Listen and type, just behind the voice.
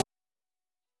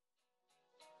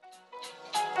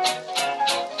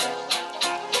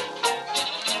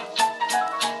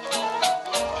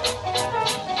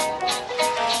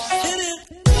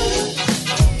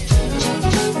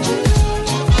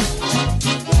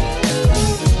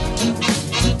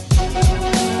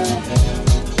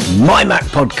My Mac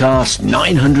Podcast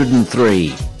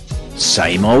 903.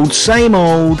 Same old, same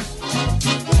old.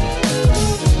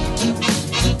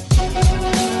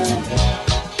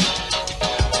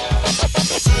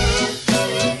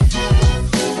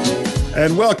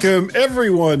 And welcome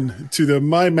everyone to the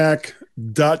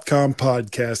MyMac.com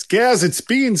podcast. Gaz, it's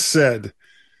being said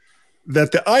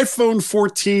that the iPhone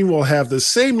 14 will have the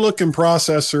same look and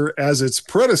processor as its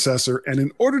predecessor, and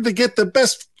in order to get the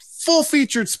best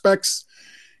full-featured specs,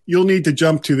 you'll need to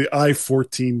jump to the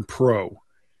i14 Pro.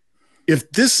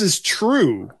 If this is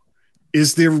true,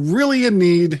 is there really a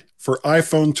need for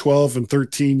iPhone 12 and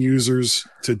 13 users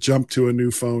to jump to a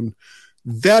new phone?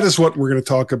 That is what we're going to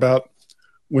talk about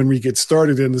when we get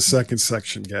started in the second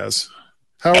section, Gaz.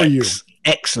 How are you?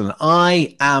 Excellent.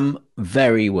 I am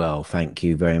very well, thank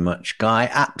you very much, Guy.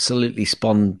 Absolutely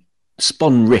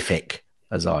sponrific,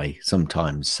 as I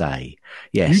sometimes say.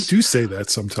 Yes, you do say that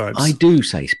sometimes. I do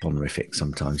say sponrific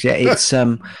sometimes. Yeah, it's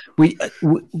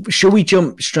shall we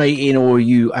jump straight in, or are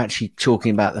you actually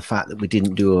talking about the fact that we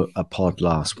didn't do a pod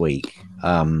last week?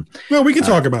 Well, we can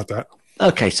talk about that.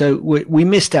 Okay, so we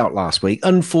missed out last week.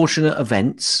 Unfortunate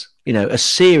events. You know, a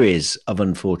series of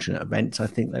unfortunate events. I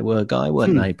think they were, Guy,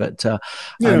 weren't they? But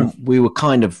we were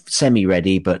kind of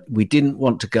semi-ready, but we didn't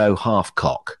want to go half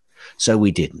cock, so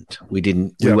we didn't. We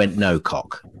went no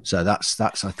cock. So that's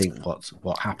I think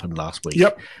what happened last week.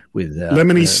 Yep. With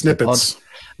lemony snippets.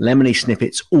 Lemony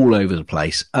snippets all over the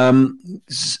place.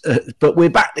 But we're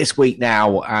back this week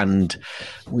now, and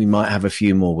we might have a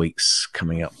few more weeks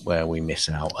coming up where we miss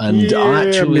out. And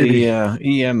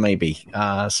maybe.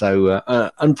 So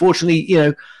unfortunately,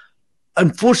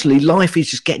 life is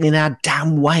just getting in our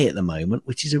damn way at the moment,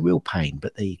 which is a real pain.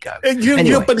 But there you go.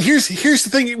 Anyway. But here's the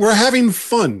thing: we're having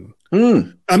fun.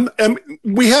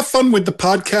 We have fun with the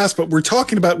podcast, but we're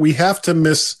talking about we have to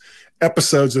miss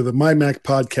episodes of the My Mac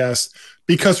podcast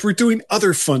because we're doing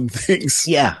other fun things.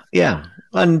 Yeah.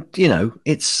 And,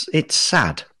 it's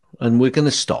sad. And we're going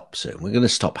to stop soon. We're going to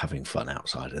stop having fun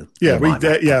outside of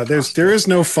there is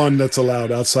no fun that's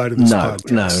allowed outside of this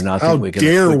podcast. No. How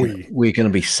dare we? We're going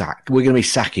to be sacked. We're going to be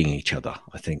sacking each other.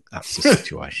 I think that's the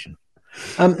situation.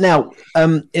 Now,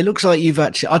 it looks like you've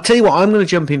actually... I'll tell you what, I'm going to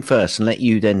jump in first and let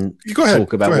you then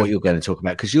talk about what you're going to talk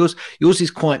about, because yours is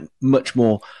quite much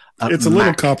more... it's a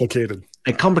little complicated.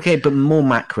 Complicated, but more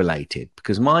Mac related,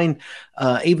 because mine,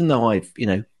 even though I've,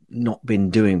 not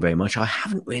been doing very much, I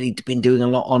haven't really been doing a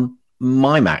lot on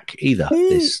my Mac either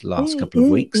this last couple of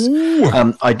weeks.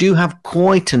 I do have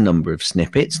quite a number of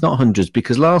snippets, not hundreds,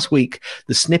 because last week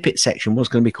the snippet section was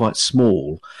going to be quite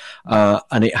small,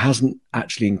 and it hasn't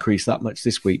actually increased that much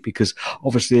this week because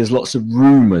obviously there's lots of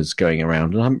rumours going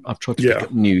around, and I've tried to pick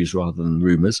up news rather than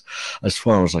rumours as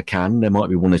far as I can. There might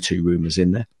be one or two rumours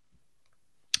in there.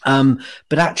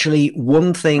 But actually,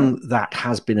 one thing that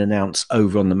has been announced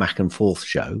over on the Mac and Forth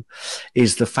show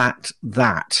is the fact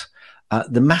that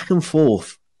the Mac and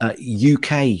Forth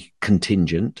UK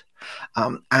contingent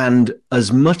and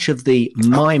as much of the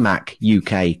My Mac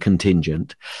UK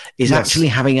contingent is actually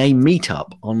having a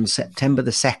meetup on September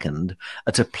the 2nd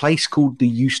at a place called the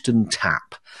Euston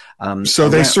Tap. So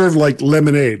they serve like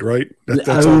lemonade, right?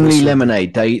 That's only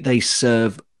lemonade. They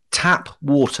serve tap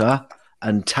water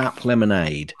and tap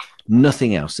lemonade,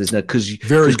 nothing else. There's no because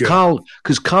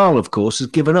Carl, of course, has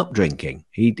given up drinking.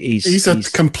 He's a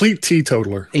complete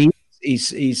teetotaler. He's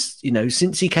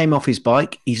since he came off his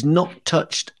bike, he's not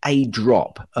touched a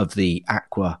drop of the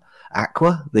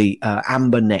the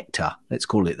amber nectar. Let's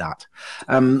call it that.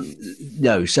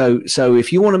 No, so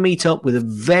if you want to meet up with a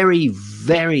very,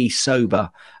 very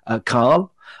sober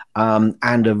Carl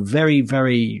and a very,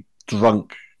 very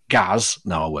drunk Gaz.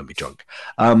 No, I won't be drunk.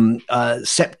 At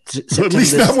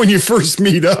least not when you first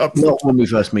meet up. Not when we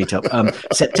first meet up.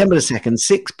 September the 2nd,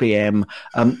 6 p.m.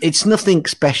 It's nothing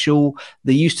special.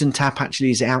 The Euston Tap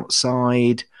actually is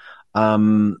outside.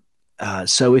 So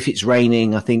if it's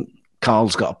raining, I think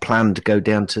Carl's got a plan to go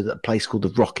down to the place called the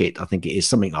Rocket. I think it is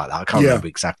something like that. I can't remember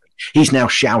exactly. He's now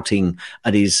shouting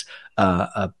at his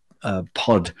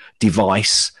pod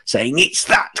device saying, "It's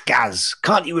that, Gaz.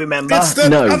 Can't you remember? It's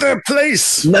that other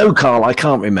place." No, Carl, I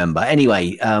can't remember.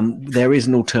 Anyway, there is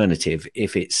an alternative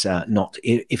if it's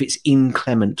if it's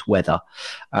inclement weather.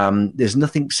 There's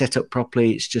nothing set up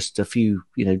properly. It's just a few,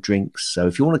 drinks. So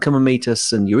if you want to come and meet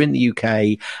us and you're in the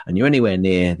UK and you're anywhere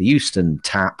near the Euston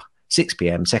Tap, 6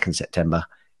 p.m, 2nd September,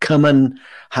 come and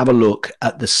have a look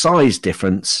at the size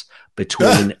difference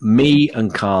between me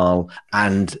and Carl,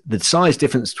 and the size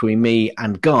difference between me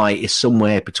and Guy is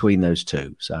somewhere between those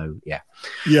two. So, yeah.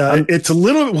 Yeah, it's a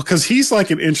little, because he's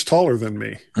like an inch taller than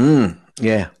me.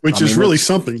 Yeah, which is really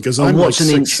something because I'm like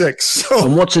 6'6". So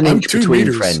and what's an inch between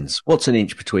meters. friends? What's an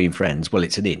inch between friends? Well,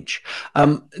 it's an inch.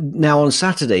 Now on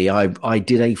Saturday, I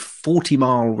did a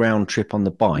 40-mile round trip on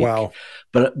the bike. Wow!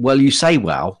 But you say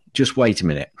wow. Just wait a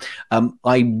minute.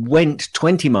 I went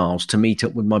 20 miles to meet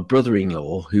up with my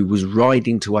brother-in-law, who was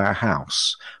riding to our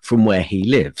house from where he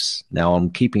lives. Now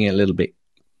I'm keeping it a little bit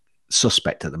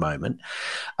suspect at the moment,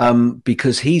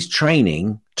 because he's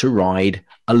training to ride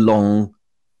a long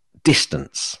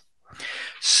distance.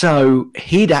 So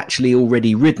he'd actually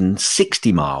already ridden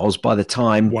 60 miles by the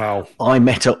time I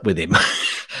met up with him.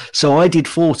 So I did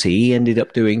 40. He ended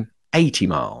up doing 80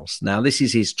 miles. Now this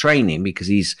is his training because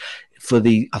he's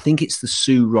I think it's the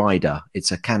Sue Rider.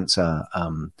 It's a cancer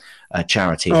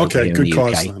charity. Okay, here good in the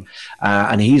cause UK. then.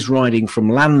 And he's riding from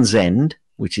Land's End,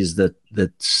 which is the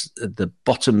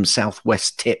bottom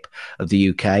southwest tip of the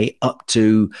UK, up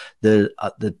to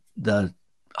the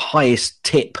highest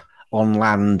tip on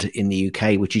land in the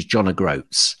UK, which is John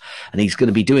O'Groats. And he's going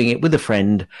to be doing it with a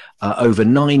friend over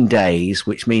 9 days,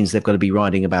 which means they've got to be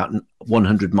riding about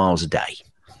 100 miles a day.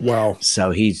 Wow.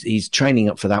 So he's training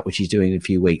up for that, which he's doing in a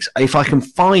few weeks. If I can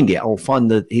find it, I'll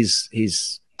find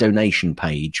his donation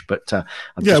page. But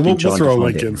we'll throw a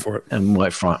link in for it. And we'll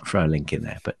throw a link in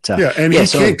there. But he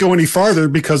can't go any farther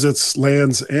because it's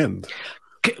Land's End.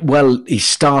 Well, he's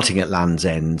starting at Land's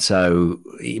End.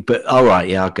 But all right,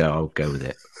 yeah, I'll go with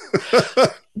it.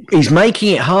 He's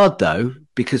making it hard though,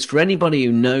 because for anybody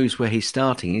who knows where he's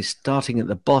starting at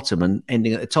the bottom and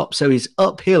ending at the top. So he's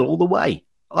uphill all the way.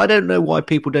 I don't know why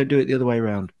people don't do it the other way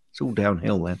around. It's all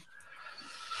downhill then.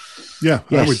 Yeah,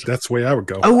 yes. That's the way I would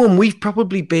go. Oh, and we've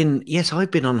probably been,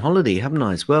 I've been on holiday, haven't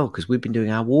I, as well? Because we've been doing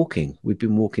our walking. We've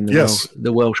been walking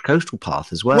the Welsh coastal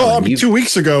path as well. Well, 2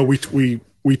 weeks ago,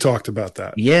 we talked about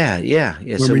that. Yeah.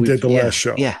 When we did the last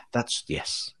show. Yeah, that's,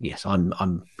 yes.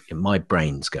 I'm my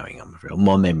brain's going, I'm afraid.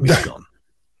 My memory's gone.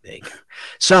 There you go.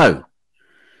 So,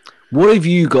 what have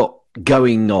you got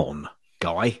going on,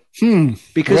 Guy?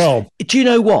 Because do you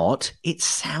know what? It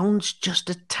sounds just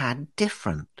a tad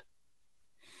different.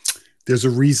 There's a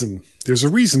reason. There's a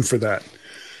reason for that.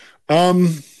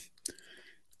 And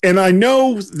I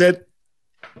know that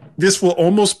this will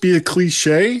almost be a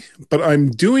cliche, but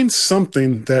I'm doing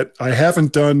something that I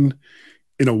haven't done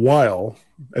in a while,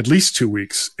 at least 2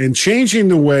 weeks, and changing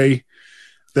the way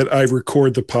that I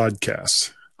record the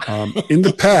podcast. In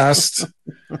the past,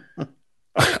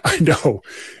 I know.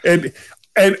 And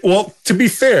well, to be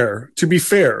fair,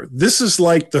 this is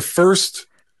like the first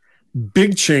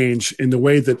big change in the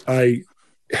way that I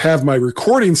have my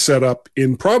recording set up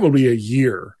in probably a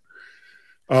year.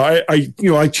 I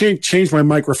change my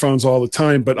microphones all the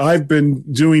time, but I've been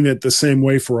doing it the same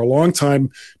way for a long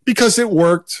time because it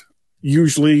worked.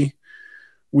 Usually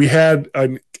we had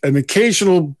an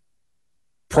occasional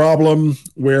problem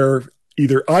where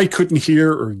either I couldn't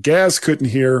hear or Gaz couldn't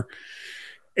hear.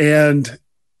 And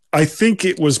I think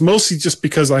it was mostly just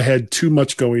because I had too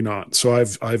much going on. So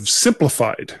I've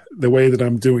simplified the way that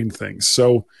I'm doing things.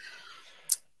 So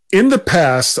in the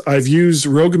past, I've used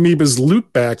Rogue Amoeba's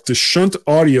Loopback to shunt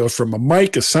audio from a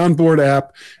mic, a soundboard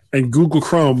app, and Google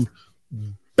Chrome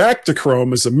back to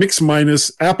Chrome as a Mix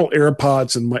Minus, Apple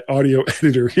AirPods, and my audio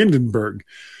editor, Hindenburg.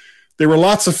 There were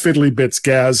lots of fiddly bits,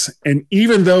 Gaz, and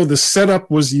even though the setup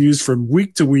was used from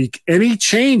week to week, any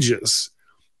changes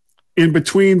in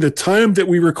between the time that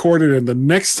we recorded and the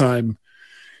next time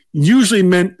usually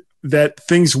meant that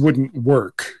things wouldn't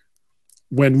work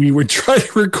when we would try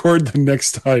to record the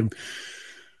next time.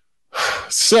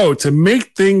 So to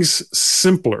make things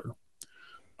simpler,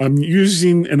 I'm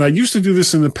using, and I used to do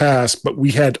this in the past, but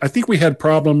I think we had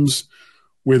problems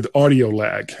with audio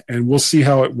lag, and we'll see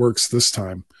how it works this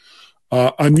time.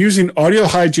 I'm using Audio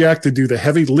Hijack to do the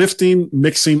heavy lifting,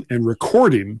 mixing, and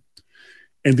recording.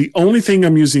 And the only thing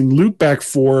I'm using Loopback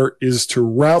for is to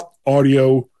route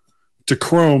audio to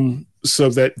Chrome so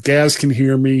that Gaz can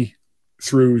hear me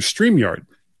through StreamYard.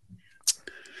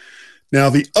 Now,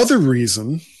 the other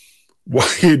reason why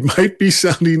it might be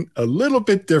sounding a little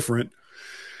bit different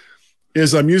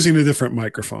is I'm using a different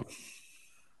microphone.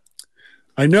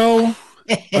 I know.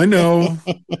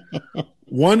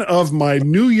 One of my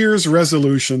New Year's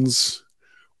resolutions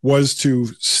was to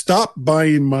stop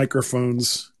buying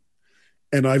microphones,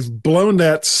 and I've blown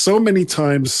that so many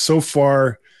times so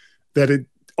far that it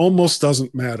almost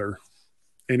doesn't matter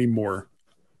anymore.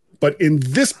 But in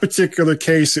this particular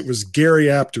case, it was Gary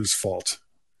Apter's fault.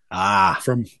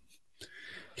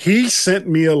 He sent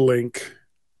me a link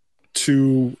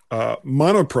to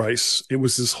Monoprice. It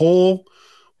was this whole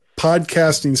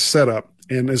podcasting setup.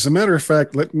 And as a matter of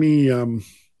fact, let me, I'm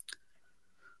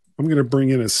going to bring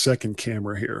in a second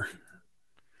camera here.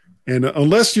 And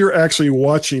unless you're actually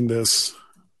watching this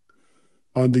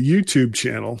on the YouTube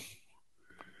channel,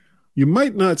 you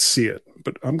might not see it,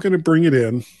 but I'm going to bring it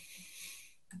in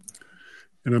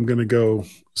and I'm going to go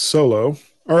solo.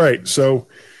 All right. So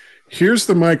here's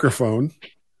the microphone,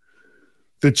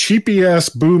 the cheapy ass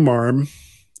boom arm,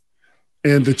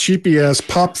 and the cheapy ass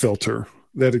pop filter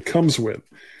that it comes with.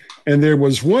 And there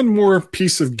was one more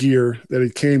piece of gear that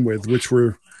it came with, which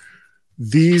were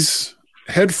these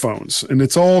headphones. And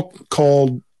it's all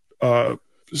called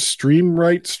Stream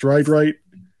Right, Stride Right,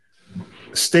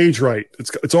 Stage Right.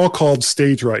 It's all called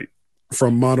Stage Right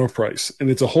from Monoprice.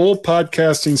 And it's a whole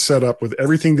podcasting setup with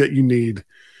everything that you need.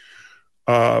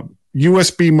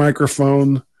 USB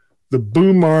microphone, the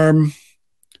boom arm,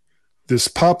 this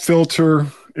pop filter,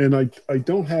 and I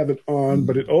don't have it on,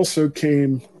 but it also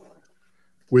came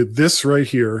with this right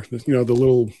here, you know, the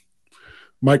little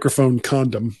microphone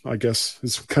condom, I guess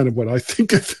is kind of what I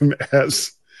think of them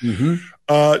as.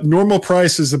 Mm-hmm. Normal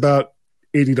price is about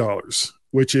 $80,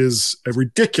 which is a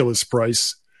ridiculous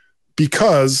price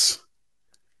because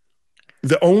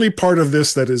the only part of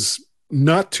this that is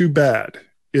not too bad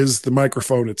is the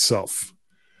microphone itself.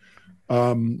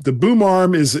 The boom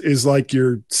arm is like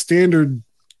your standard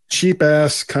cheap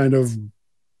ass kind of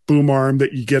boom arm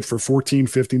that you get for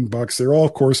 $14-15. They're all,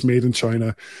 of course, made in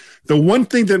China. The one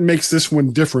thing that makes this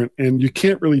one different, and you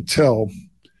can't really tell,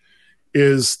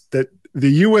 is that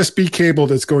the USB cable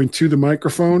that's going to the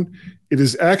microphone, it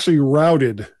is actually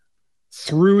routed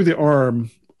through the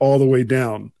arm all the way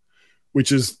down,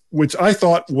 which I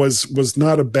thought was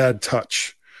not a bad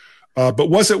touch. But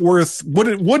was it worth?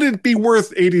 Would it be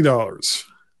worth $80?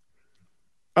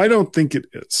 I don't think it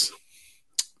is.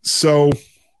 So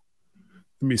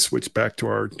let me switch back to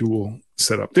our dual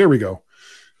setup. There we go.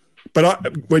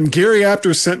 But when Gary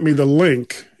Apter sent me the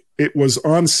link, it was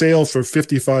on sale for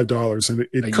 $55, and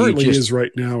it currently is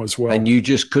right now as well. And you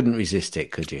just couldn't resist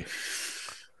it, could you?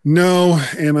 No,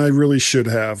 and I really should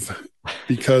have,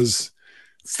 because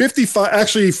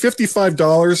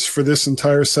 $55 for this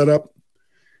entire setup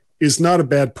is not a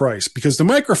bad price, because the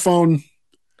microphone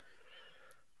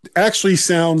actually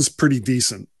sounds pretty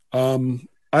decent.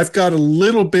 I've got a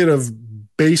little bit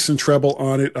of bass and treble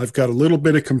on it. I've got a little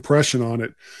bit of compression on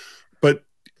it, but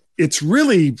it's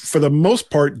really, for the most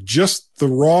part, just the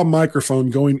raw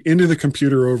microphone going into the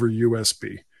computer over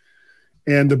USB.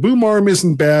 And the boom arm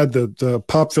isn't bad. The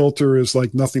pop filter is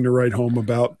like nothing to write home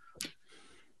about.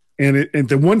 And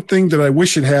the one thing that I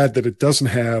wish it had that it doesn't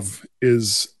have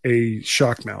is a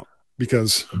shock mount,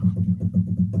 because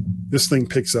this thing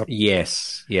picks up.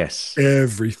 Yes.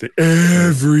 Everything.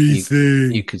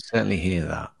 You could certainly hear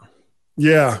that.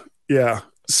 Yeah.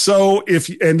 So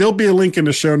and there'll be a link in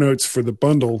the show notes for the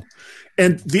bundle.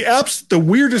 And the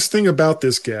weirdest thing about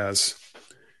this, Gaz,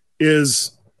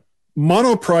 is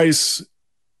Monoprice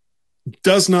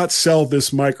does not sell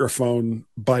this microphone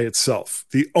by itself.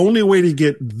 The only way to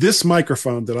get this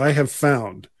microphone that I have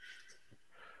found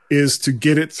is to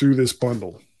get it through this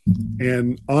bundle.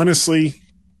 And honestly,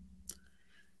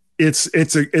 it's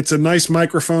a nice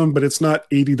microphone, but it's not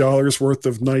 $80 worth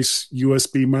of nice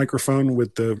USB microphone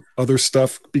with the other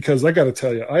stuff. Because I got to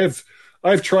tell you,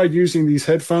 I've tried using these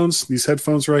headphones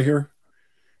right here,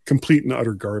 complete and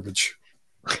utter garbage.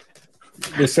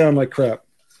 They sound like crap.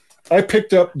 I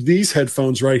picked up these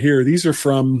headphones right here. These are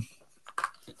from.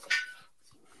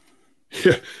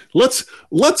 Yeah, let's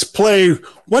play.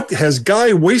 What has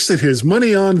Guy wasted his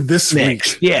money on this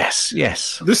week? Yes.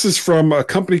 This is from a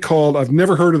company called, I've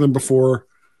never heard of them before.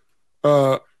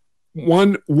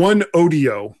 One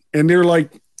Audio, and they're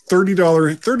like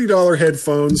 $30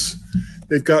 headphones.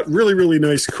 They've got really, really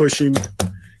nice cushioning,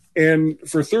 and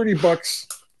for $30,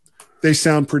 they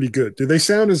sound pretty good. Do they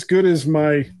sound as good as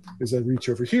as I reach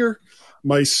over here,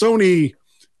 my Sony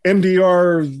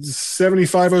MDR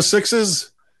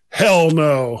 7506s? Hell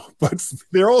no. But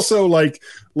they're also like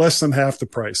less than half the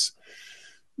price.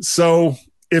 So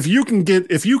if you're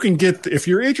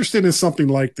interested in something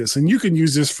like this, and you can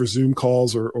use this for Zoom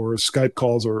calls or Skype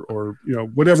calls or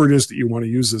whatever it is that you want to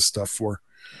use this stuff for,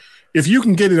 if you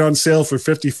can get it on sale for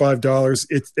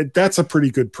 $55, that's a pretty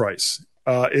good price.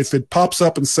 If it pops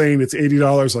up and saying it's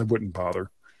 $80, I wouldn't bother.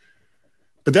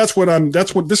 But that's what I'm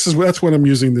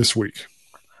using this week.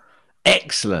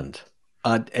 Excellent.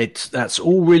 That's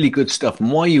all really good stuff.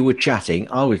 And while you were chatting,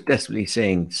 I was desperately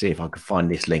see if I could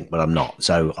find this link, but I'm not.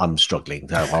 So I'm struggling.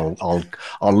 So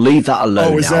I'll leave that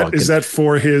alone. Oh, is that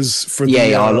for his?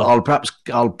 I'll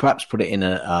perhaps put it in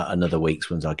another week's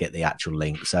once I get the actual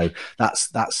link. So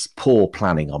that's poor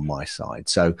planning on my side.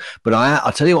 So, but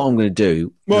I'll tell you what I'm going to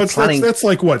do. Well, that's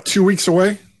like what, 2 weeks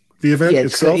away? The event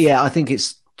itself. I think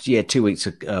it's 2 weeks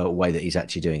away that he's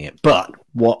actually doing it. But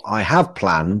what I have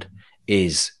planned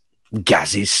is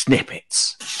Gaz's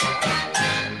snippets.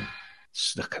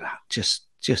 Just look at that.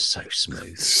 Just so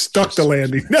smooth. Stuck the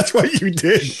landing. That's what you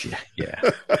did. Yeah.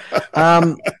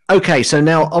 Okay, so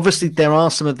now obviously there are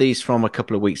some of these from a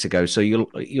couple of weeks ago, so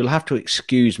you'll have to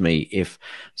excuse me if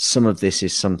some of this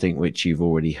is something which you've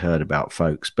already heard about,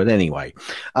 folks. But anyway,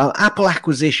 Apple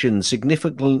acquisitions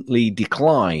significantly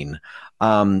decline.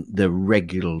 The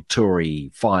regulatory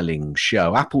filing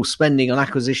show. Apple's spending on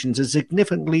acquisitions has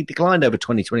significantly declined over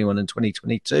 2021 and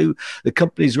 2022. The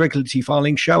company's regulatory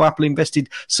filing show Apple invested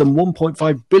some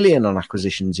 $1.5 billion on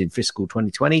acquisitions in fiscal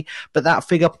 2020, but that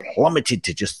figure plummeted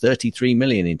to just $33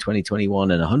 million in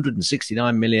 2021 and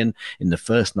 $169 million in the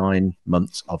first 9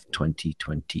 months of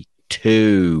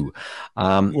 2022.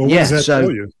 What does that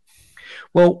tell you?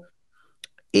 Well,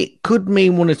 it could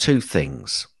mean one or two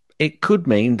things. It could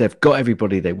mean they've got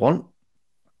everybody they want.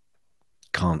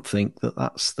 Can't think that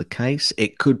that's the case.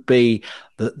 It could be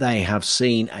that they have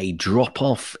seen a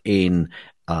drop-off in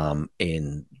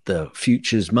the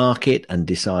futures market and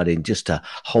deciding just to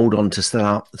hold on to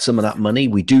some of that money.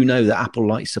 We do know that Apple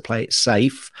likes to play it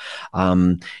safe.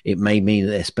 It may mean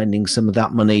that they're spending some of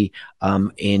that money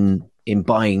in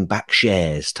buying back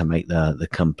shares to make the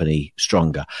company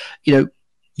stronger.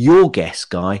 Your guess,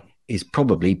 Guy, is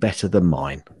probably better than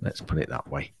mine. Let's put it that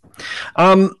way.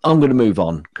 I'm going to move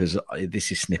on because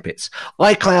this is snippets.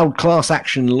 iCloud class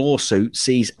action lawsuit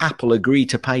sees Apple agree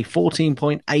to pay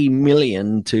 $14.8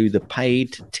 million to the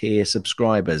paid tier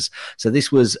subscribers. So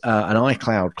this was an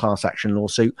iCloud class action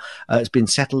lawsuit. It's been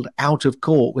settled out of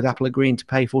court with Apple agreeing to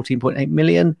pay $14.8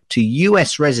 million to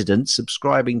US residents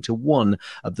subscribing to one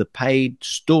of the paid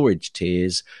storage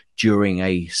tiers during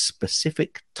a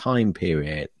specific time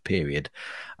period.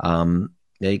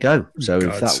 There you go. So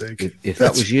if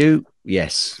that was you,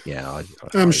 yes, yeah.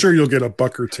 I'm sure you'll get a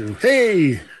buck or two.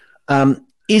 Hey,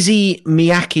 Izzy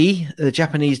Miyake, the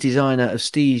Japanese designer of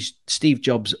Steve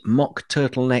Jobs' mock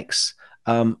turtlenecks,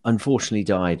 unfortunately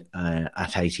died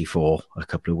at 84 a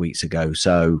couple of weeks ago.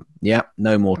 So yeah,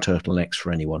 no more turtlenecks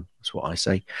for anyone. That's what I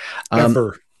say.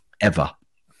 Ever.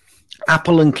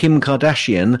 Apple and Kim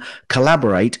Kardashian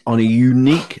collaborate on a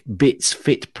unique Beats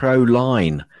Fit Pro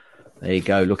line. There you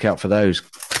go. Look out for those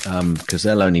because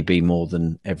they'll only be more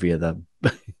than every other.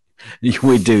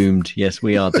 We're doomed. Yes,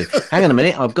 we are doomed. Hang on a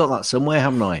minute. I've got that somewhere,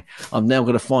 haven't I? I've now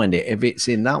got to find it. If it's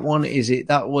in that one, is it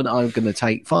that one? I'm going to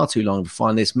take far too long to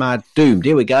find this. Mad doomed.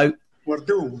 Here we go. We're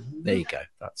doomed. There you go.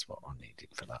 That's what I needed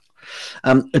for that.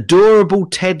 Adorable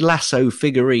Ted Lasso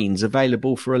figurines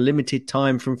available for a limited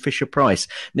time from Fisher Price.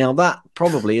 Now that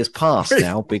probably has passed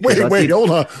now because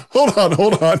hold on.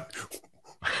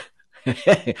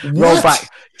 Roll back.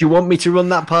 Do you want me to run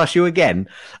that past you again?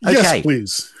 Okay. Yes,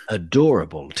 please.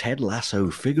 Adorable Ted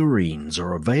Lasso figurines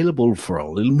are available for a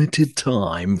limited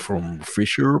time from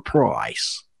Fisher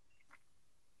Price.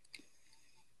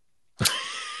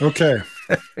 Okay.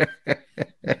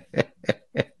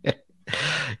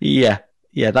 Yeah,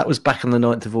 that was back on the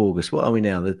 9th of August. What are we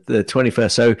now? The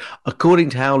 21st. So according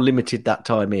to how limited that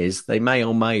time is, they may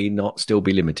or may not still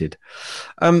be limited.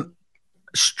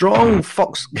 Strong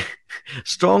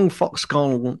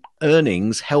Foxconn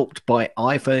earnings helped by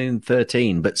iPhone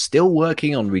 13, but still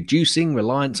working on reducing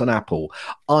reliance on Apple,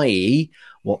 i.e.,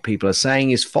 what people are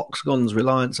saying is Foxconn's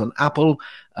reliance on Apple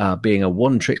being a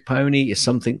one-trick pony is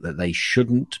something that they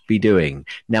shouldn't be doing.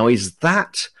 Now, is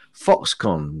that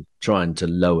Foxconn trying to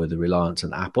lower the reliance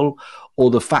on Apple,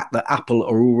 or the fact that Apple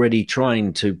are already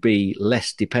trying to be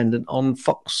less dependent on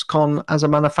Foxconn as a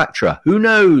manufacturer? Who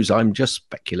knows? I'm just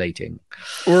speculating.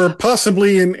 Or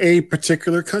possibly in a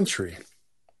particular country.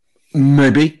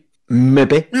 Maybe.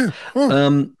 Yeah.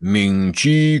 Ming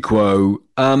Chi Kuo.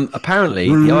 Apparently,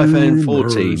 the iPhone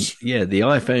 14, the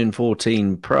iPhone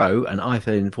 14 Pro and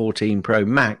iPhone 14 Pro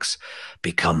Max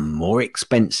become more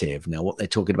expensive. Now, what they're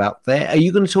talking about there, are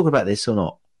you going to talk about this or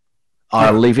not?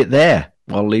 I'll leave it there.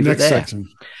 Next section.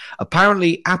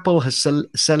 Apparently, Apple has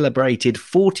celebrated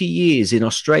 40 years in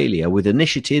Australia with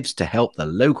initiatives to help the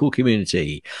local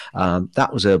community.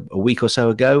 That was a week or so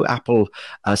ago. Apple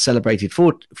celebrated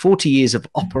 40 years of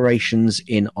operations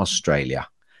in Australia.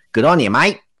 Good on you,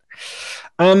 mate.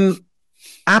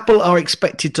 Apple are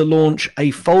expected to launch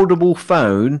a foldable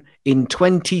phone in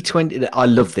 2020. I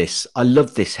love this. I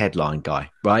love this headline, Guy.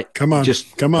 Right? Come on.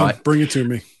 Right. Bring it to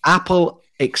me. Apple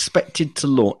expected to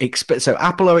launch. So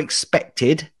Apple are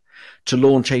expected to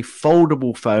launch a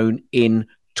foldable phone in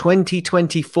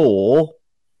 2024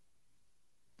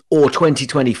 or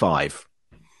 2025.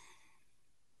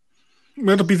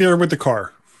 It'll be there with the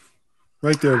car.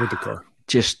 Right there with the car.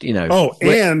 Just, Oh,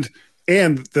 and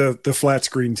and the flat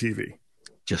screen TV.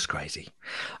 Just crazy.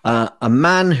 A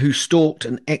man who stalked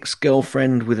an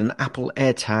ex-girlfriend with an Apple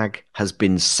AirTag has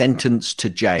been sentenced to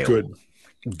jail.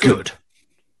 Good.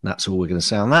 That's all we're going to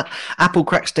say on that. Apple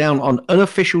cracks down on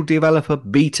unofficial developer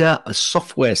beta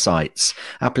software sites.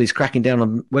 Apple is cracking down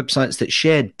on websites that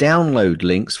share download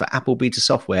links for Apple beta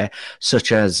software,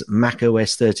 such as Mac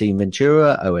OS 13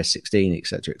 Ventura, OS 16,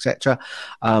 etc., etc.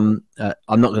 I'm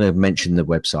not going to mention the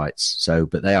websites,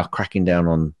 but they are cracking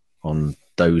down on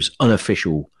those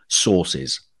unofficial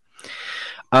sources.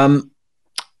 Apple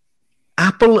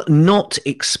not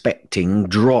expecting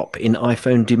drop in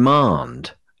iPhone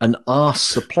demand and asks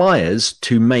suppliers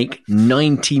to make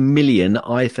 90 million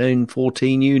iPhone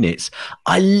 14 units.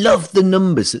 I love the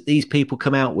numbers that these people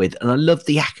come out with, and I love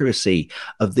the accuracy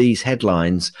of these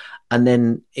headlines, and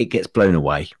then it gets blown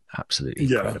away. Absolutely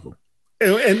incredible.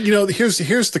 And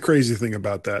here's the crazy thing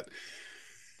about that.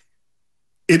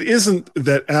 It isn't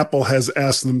that Apple has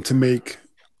asked them to make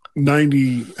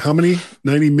 90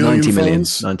 million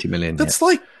phones? 90 million. That's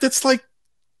like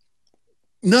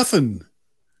nothing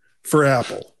for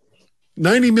Apple.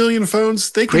 90 million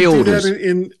phones, they can do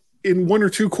that in 1 or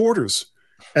 2 quarters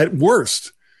at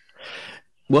worst.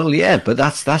 Well, yeah, but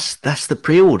that's the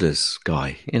pre-orders,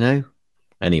 guy,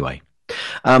 Anyway,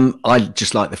 I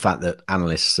just like the fact that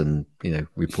analysts and,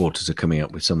 reporters are coming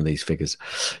up with some of these figures.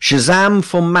 Shazam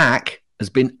for Mac has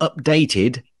been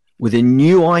updated with a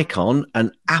new icon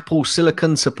and Apple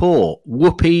Silicon support.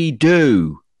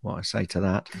 Whoopee-doo. What I say to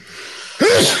that.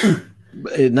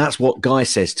 And that's what Guy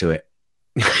says to it.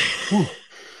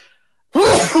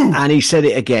 And he said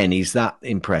it again. He's that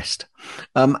impressed.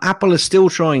 Apple is still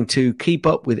trying to keep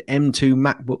up with M2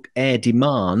 MacBook Air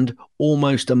demand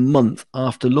almost a month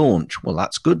after launch. Well,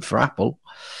 that's good for Apple.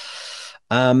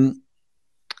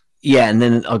 Yeah, and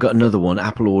then I got another one.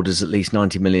 Apple orders at least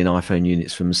 90 million iPhone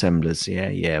units from assemblers.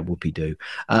 Yeah, whoopee-doo.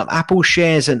 Apple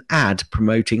shares an ad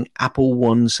promoting Apple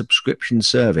One subscription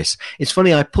service. It's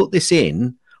funny, I put this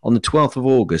in on the 12th of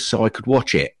August so I could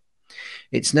watch it.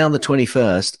 It's now the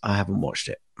 21st. I haven't watched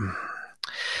it.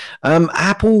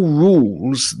 Apple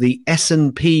rules the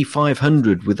S&P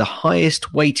 500 with the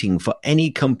highest weighting for any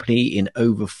company in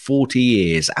over 40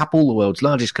 years. Apple, the world's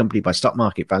largest company by stock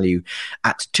market value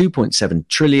at $2.7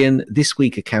 trillion, this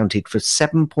week accounted for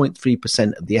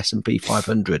 7.3% of the S&P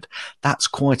 500. That's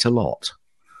quite a lot.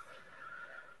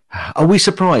 Are we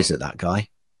surprised at that, Guy?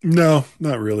 No,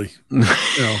 not really. No,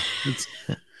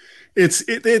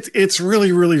 it's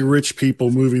really, really rich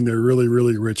people moving their really,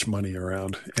 really rich money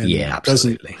around. And yeah,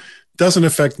 absolutely. Doesn't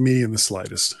affect me in the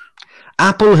slightest.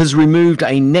 Apple has removed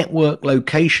a network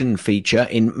location feature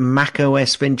in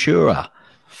macOS Ventura.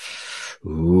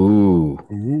 Ooh.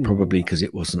 Probably because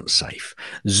it wasn't safe.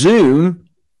 Zoom.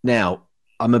 Now,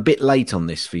 I'm a bit late on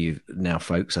this for you now,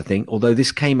 folks, I think, although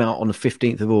this came out on the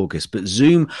 15th of August. But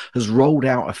Zoom has rolled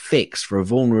out a fix for a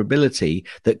vulnerability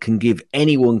that can give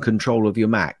anyone control of your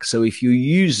Mac. So if you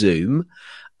use Zoom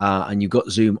and you've got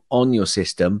Zoom on your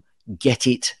system, get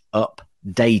it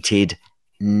updated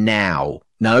now.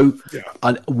 No, yeah.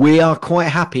 We are quite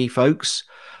happy, folks,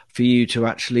 for you to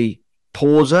actually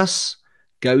pause us,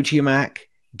 go to your Mac,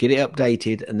 get it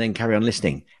updated, and then carry on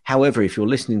listening. However, if you're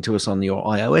listening to us on your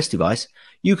iOS device,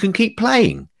 you can keep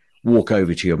playing. Walk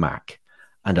over to your Mac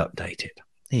and update it.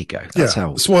 There you go. That's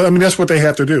how. Well, I mean, that's what they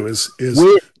have to do is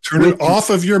turn it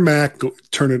off of your Mac,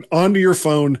 turn it onto your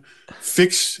phone,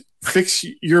 fix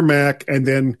your Mac, and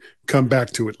then come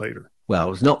back to it later.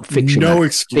 Well, it's not fix your Mac.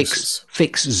 Excuses.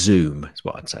 Fix Zoom is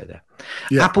what I'd say there.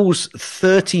 Yeah. Apple's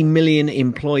 30 million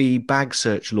employee bag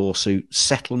search lawsuit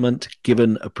settlement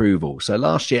given approval. So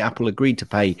last year, Apple agreed to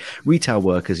pay retail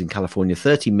workers in California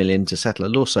 30 million to settle a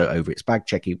lawsuit over its bag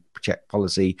check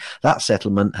policy. That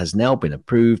settlement has now been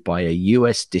approved by a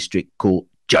U.S. District Court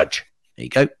judge. There you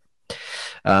go.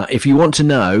 If you want to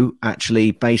know,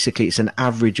 actually, basically, it's an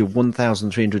average of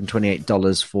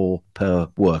 $1,328 per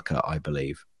worker, I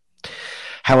believe.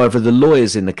 However, the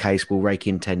lawyers in the case will rake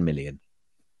in 10 million.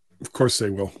 Of course they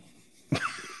will.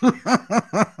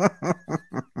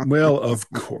 Well, of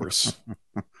course.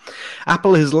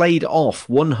 Apple has laid off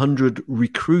 100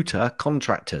 recruiter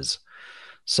contractors.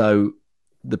 So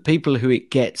the people who it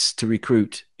gets to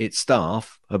recruit its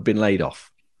staff have been laid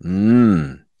off.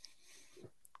 Not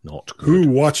good. Who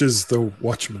watches the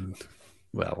Watchmen?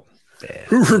 Well, there.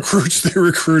 Who recruits the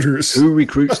recruiters? Who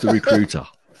recruits the recruiter?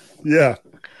 Yeah.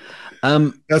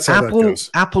 That's how that goes.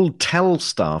 Apple tells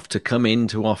staff to come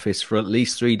into office for at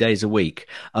least 3 days a week.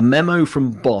 A memo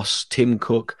from boss Tim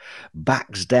Cook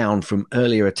backs down from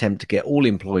earlier attempt to get all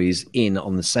employees in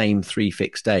on the same 3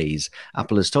 fixed days.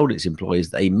 Apple has told its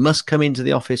employees they must come into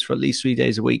the office for at least 3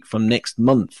 days a week from next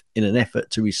month in an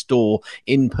effort to restore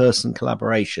in-person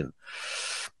collaboration.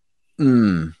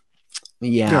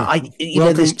 Yeah.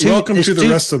 Welcome to the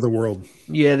rest of the world.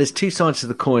 Yeah, there's 2 sides to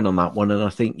the coin on that one, and I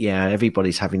think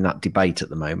everybody's having that debate at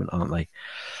the moment, aren't they?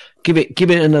 Give it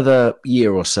another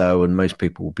year or so, and most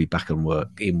people will be back in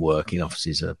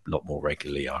offices a lot more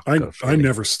regularly. I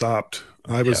never stopped.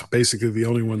 I was basically the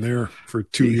only one there for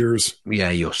 2 years.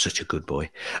 Yeah, you're such a good boy.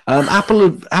 Apple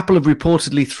have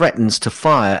reportedly threatened to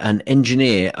fire an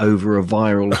engineer over a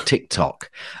viral TikTok.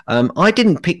 I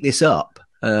didn't pick this up.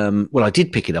 Well, I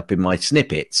did pick it up in my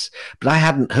snippets, but I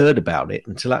hadn't heard about it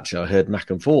until actually I heard Mac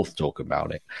and Forth talk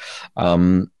about it.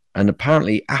 And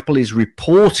apparently Apple is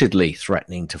reportedly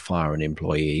threatening to fire an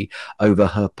employee over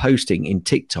her posting in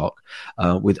TikTok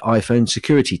with iPhone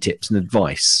security tips and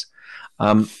advice.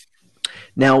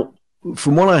 Now,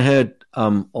 from what I heard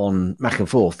on Mac and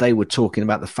Forth, they were talking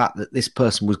about the fact that this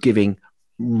person was giving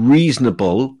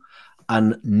reasonable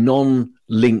and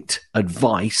non-linked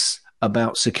advice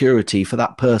about security for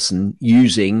that person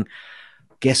using,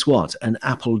 guess what, an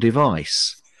Apple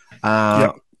device.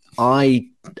 I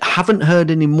haven't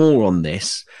heard any more on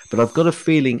this, but I've got a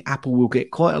feeling Apple will get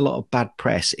quite a lot of bad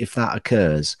press if that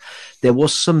occurs. There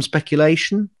was some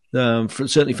speculation,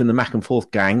 certainly from the Mac and Forth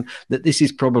gang, that this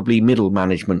is probably middle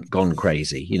management gone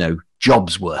crazy,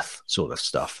 Jobsworth sort of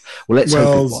stuff. Well, let's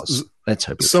hope it was. Let's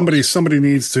hope somebody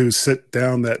needs to sit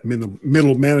down that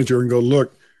middle manager and go,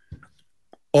 look,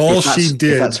 all she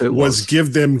did was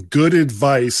give them good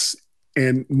advice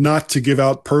and not to give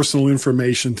out personal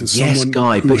information to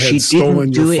someone who but had she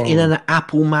didn't do it phone. in an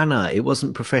Apple manner. It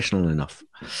wasn't professional enough,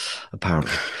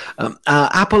 apparently.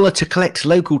 Apple are to collect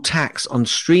local tax on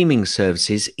streaming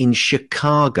services in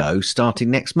Chicago starting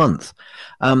next month.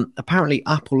 Apparently,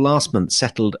 Apple last month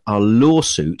settled a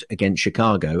lawsuit against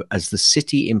Chicago as the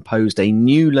city imposed a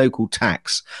new local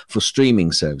tax for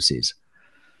streaming services.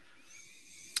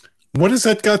 What has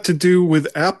that got to do with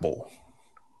Apple?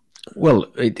 Well,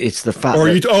 it's the fact.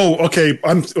 Okay.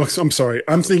 I'm sorry.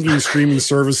 I'm thinking streaming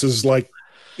services like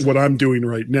what I'm doing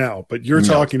right now, but you're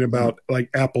talking about like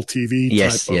Apple TV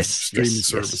type of streaming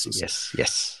services.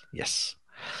 Yes.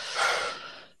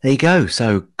 There you go.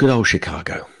 So good old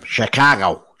Chicago.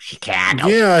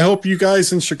 Yeah, I hope you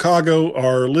guys in Chicago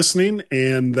are listening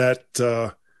and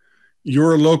that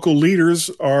your local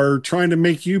leaders are trying to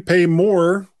make you pay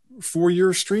more for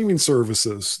your streaming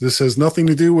services. This has nothing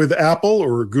to do with Apple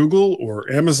or Google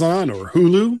or Amazon or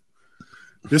Hulu.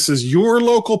 This is your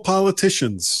local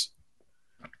politicians.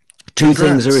 Two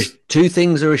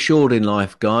things are assured in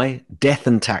life, Guy: death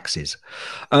and taxes.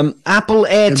 Apple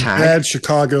AirTag and bad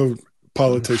Chicago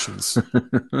politicians.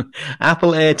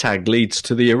 Apple AirTag leads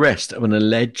to the arrest of an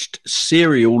alleged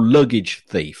serial luggage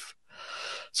thief.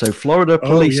 So Florida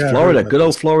police, good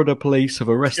old Florida police have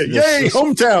arrested. Yay,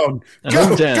 hometown.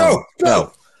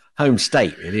 Go. Home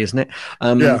state, really, isn't it?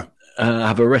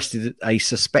 Have arrested a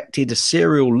suspected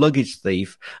serial luggage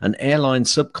thief, an airline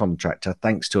subcontractor,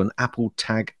 thanks to an Apple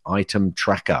Tag item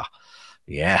tracker.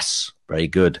 Yes, very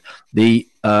good.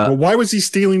 Why was he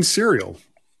stealing cereal?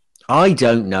 I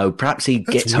don't know. Perhaps he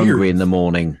gets hungry in the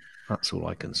morning. That's all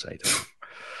I can say to him.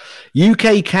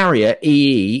 UK carrier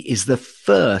EE is the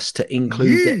first to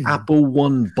include the Apple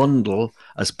One bundle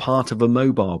as part of a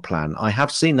mobile plan. I have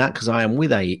seen that because I am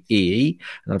with EE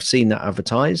and I've seen that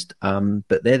advertised.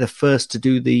 But they're the first to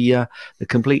do the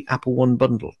complete Apple One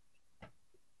bundle.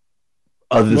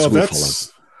 Others will follow.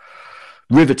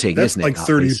 Riveting, isn't it?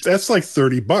 That's like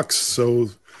 $30.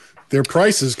 So their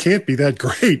prices can't be that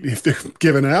great if they're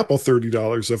giving Apple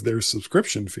 $30 of their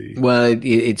subscription fee. Well,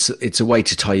 it's a way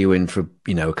to tie you in for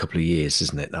a couple of years,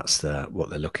 isn't it? That's what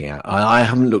they're looking at. I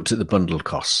haven't looked at the bundle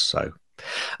costs. So,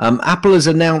 Apple has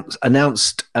announced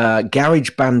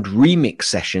GarageBand remix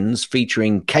sessions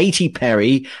featuring Katy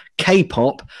Perry,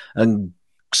 K-pop, and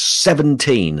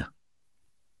 17.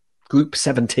 Group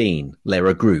 17. They're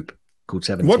a group called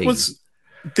 17.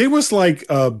 There was like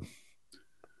a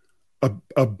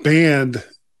band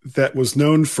that was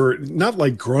known for not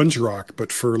like grunge rock,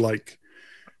 but for like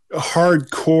a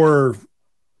hardcore.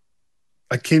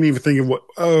 I can't even think of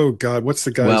what's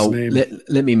the guy's name?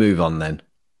 Let me move on then,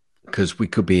 because we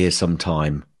could be here some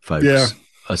time, folks. Yeah.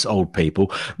 Us old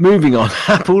people. Moving on,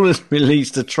 Apple has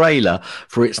released a trailer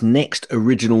for its next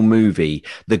original movie,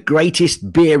 The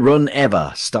Greatest Beer Run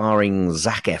Ever, starring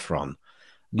Zac Efron.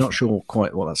 Not sure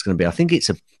quite what that's going to be. I think it's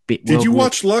a bit. Did you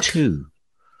watch Luck? 2.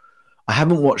 I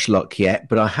haven't watched Luck yet,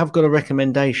 but I have got a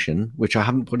recommendation, which I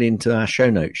haven't put into our show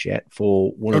notes yet,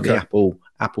 for one of the Apple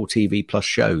TV Plus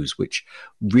shows, which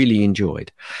really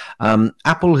enjoyed.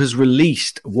 Apple has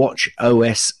released Watch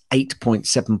OS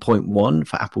 8.7.1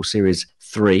 for Apple Series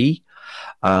 3.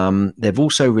 They've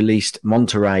also released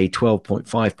Monterey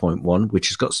 12.5.1, which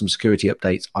has got some security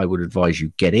updates. I would advise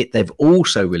you get it. They've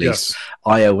also released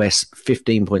iOS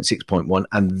 15.6.1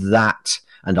 and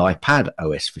iPad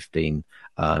OS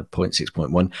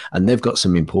 15.6.1, and they've got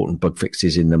some important bug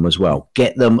fixes in them as well.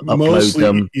 Get them, upload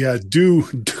them. Yeah, do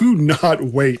not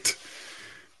wait.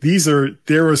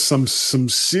 There are some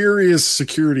serious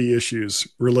security issues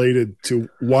related to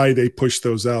why they pushed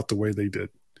those out the way they did.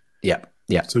 Yeah.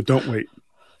 So don't wait.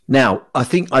 Now, I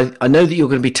think I know that you're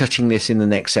going to be touching this in the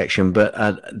next section, but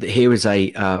here is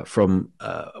from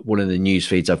one of the news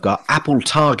feeds I've got. Apple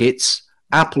targets,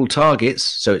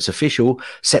 so it's official,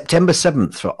 September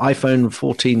 7th for iPhone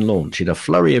 14 launch in a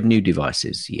flurry of new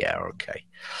devices. Yeah, okay.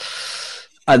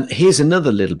 And here's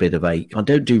another little bit of I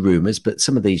don't do rumors, but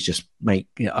some of these just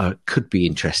could be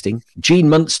interesting. Gene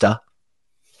Munster.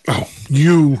 Oh,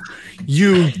 you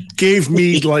gave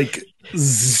me like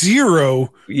zero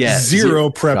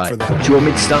prep for that. Do you want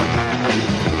me to start?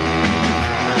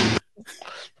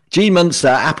 Gene Munster,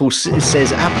 Apple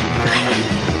says Apple.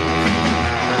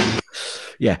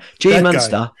 Yeah, Gene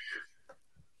Munster.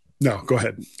 No, go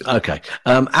ahead. Okay.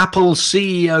 Apple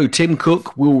CEO Tim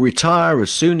Cook will retire as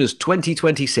soon as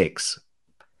 2026.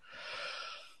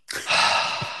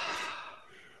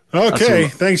 Okay,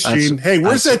 thanks, Gene. Hey,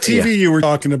 where's that TV you were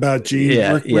talking about,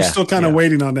 Gene? We're still kind of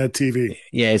waiting on that TV.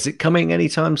 Yeah, is it coming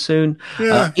anytime soon?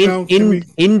 Yeah.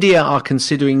 India are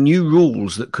considering new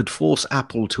rules that could force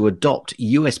Apple to adopt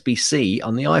USB-C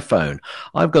on the iPhone.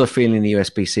 I've got a feeling the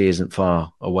USB-C isn't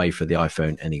far away for the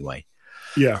iPhone anyway.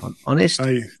 Yeah. I'm honest.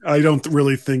 I don't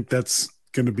really think that's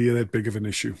going to be that big of an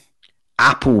issue.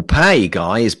 Apple Pay,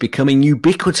 guy, is becoming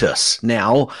ubiquitous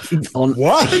now.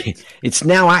 What? It's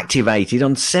now activated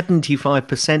on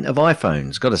 75% of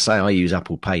iPhones. Got to say, I use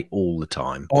Apple Pay all the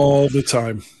time. All the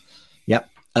time. Yep.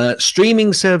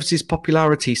 Streaming services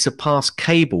popularity surpassed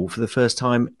cable for the first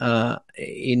time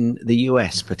in the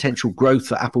US. Potential growth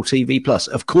for Apple TV Plus.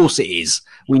 Of course it is.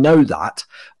 We know that.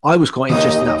 I was quite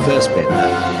interested in that first bit.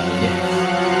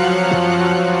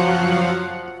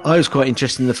 I was quite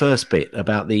interested in the first bit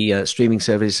about the streaming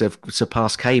service have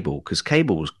surpassed cable, because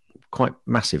cable was quite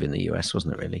massive in the US,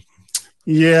 wasn't it, really?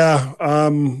 Yeah.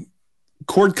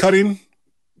 Cord cutting,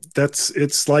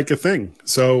 it's like a thing.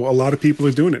 So a lot of people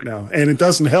are doing it now. And it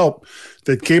doesn't help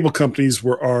that cable companies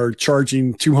are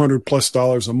charging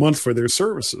 $200+ a month for their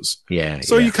services. Yeah.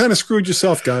 So you kind of screwed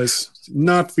yourself, guys.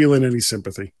 Not feeling any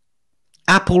sympathy.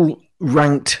 Apple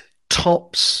ranked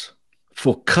tops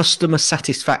for customer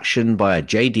satisfaction by a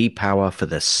JD Power for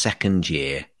the second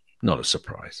year. Not a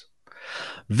surprise.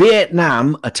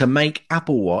 Vietnam are to make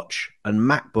Apple Watch and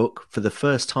MacBook for the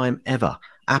first time ever.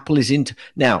 Apple is into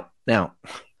now.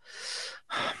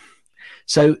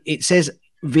 So it says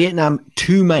Vietnam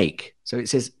to make. So it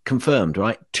says confirmed,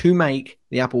 right? To make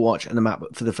the Apple Watch and the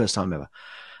MacBook for the first time ever.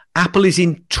 Apple is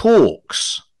in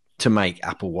talks to make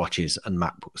Apple Watches and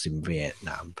MacBooks in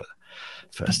Vietnam for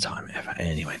first time ever.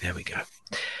 Anyway, there we go.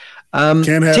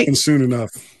 Can't happen soon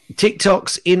enough.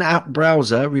 TikTok's in-app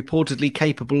browser reportedly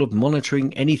capable of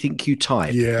monitoring anything you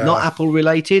type. Yeah. Not Apple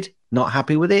related. Not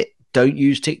happy with it. Don't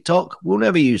use TikTok. We'll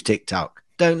never use TikTok.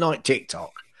 Don't like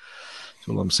TikTok. That's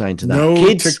all I'm saying to that. No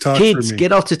kids, TikTok for me.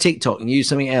 Get off to TikTok and use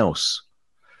something else.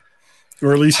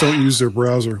 Or at least don't use their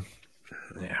browser.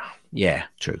 Yeah,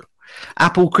 true.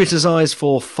 Apple criticized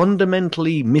for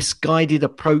fundamentally misguided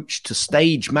approach to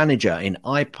Stage Manager in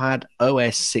iPad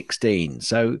OS 16.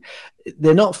 So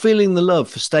they're not feeling the love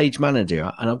for Stage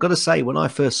Manager. And I've got to say, when I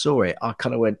first saw it, I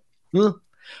kind of went,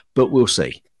 but we'll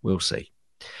see. We'll see.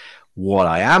 What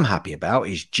I am happy about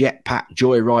is Jetpack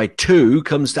Joyride 2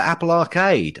 comes to Apple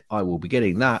Arcade. I will be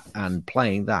getting that and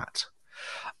playing that.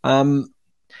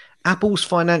 Apple's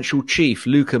financial chief,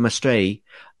 Luca Maestri,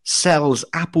 sells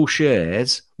Apple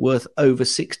shares worth over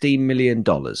 $16 million.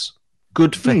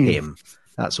 Good for him.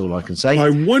 That's all I can say.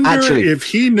 I wonder if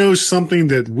he knows something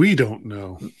that we don't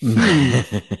know.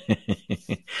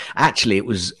 Actually, it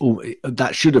was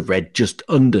that should have read just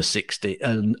under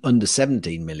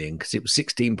 17 million, because it was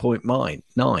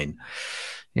 16.9.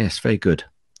 Yes, very good.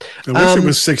 I wish it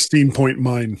was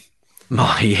 16.9.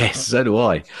 Yes, so do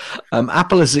I.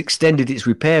 Apple has extended its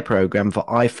repair program for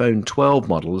iPhone 12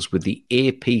 models with the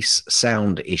earpiece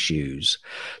sound issues.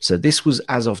 So this was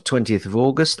as of 20th of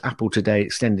August. Apple today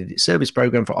extended its service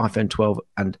program for iPhone 12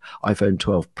 and iPhone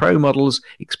 12 Pro models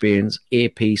experience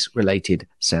earpiece-related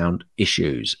sound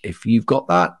issues. If you've got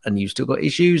that and you've still got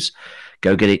issues,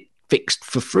 go get it fixed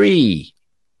for free.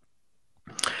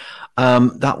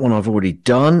 That one I've already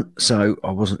done, so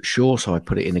I wasn't sure, so I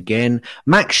put it in again.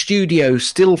 Mac Studio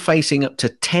still facing up to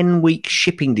 10-week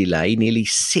shipping delay, nearly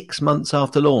 6 months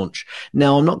after launch.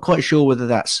 Now, I'm not quite sure whether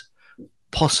that's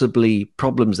possibly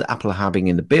problems that Apple are having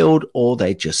in the build or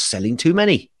they're just selling too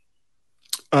many.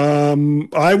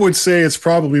 I would say it's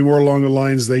probably more along the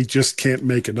lines they just can't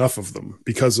make enough of them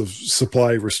because of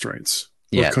supply restraints.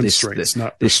 Or constraints,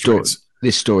 not restraints.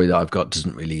 This story that I've got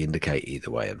doesn't really indicate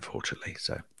either way, unfortunately,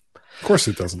 so... Of course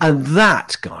it doesn't. And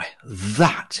that, Guy,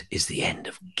 that is the end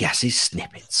of Gaz's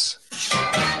snippets.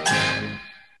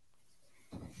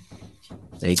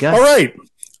 There you go. All right.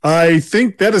 I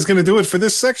think that is going to do it for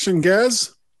this section,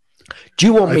 Gaz. Do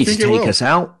you want me to take us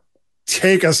out?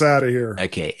 Take us out of here.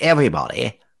 Okay,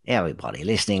 everybody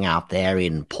listening out there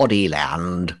in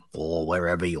Poddyland or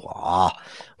wherever you are,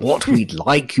 what we'd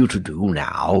like you to do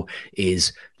now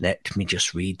is, let me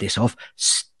just read this off,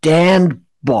 stand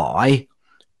by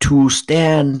to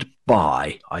stand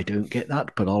by. I don't get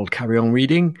that, but I'll carry on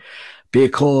reading.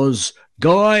 Because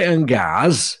Guy and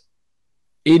Gaz,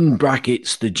 in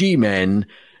brackets the G-Men,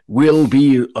 will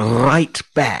be right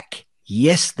back.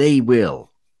 Yes, they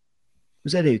will.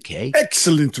 Was that okay?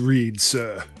 Excellent read,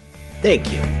 sir.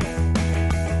 Thank you.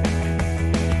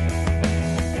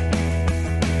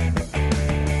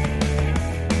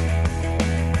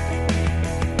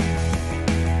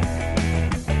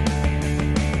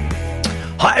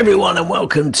 Hi, everyone, and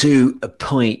welcome to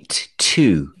Point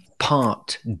 2,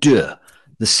 Part 2,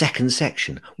 the second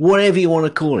section, whatever you want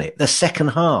to call it, the second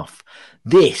half.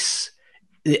 This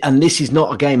is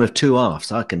not a game of two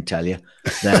halves, I can tell you.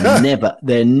 They're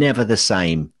never the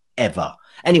same, ever.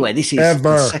 Anyway, this is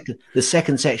the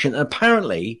second section.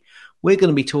 Apparently, we're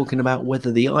going to be talking about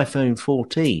whether the iPhone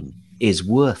 14 is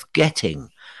worth getting,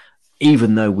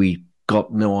 even though we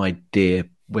got no idea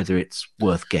whether it's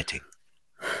worth getting.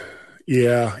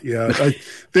 Yeah.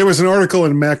 There was an article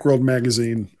in Macworld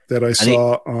magazine that I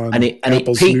saw on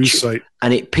Apple's news site.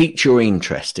 And it piqued your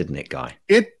interest, didn't it, Guy?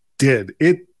 It did.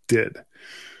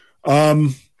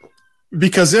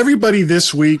 Because everybody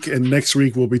this week and next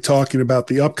week will be talking about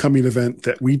the upcoming event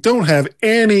that we don't have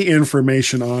any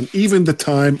information on, even the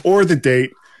time or the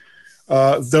date,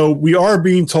 though we are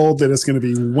being told that it's going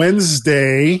to be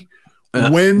Wednesday.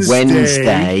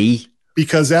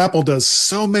 Because Apple does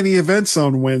so many events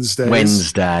on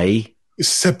Wednesday,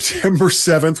 September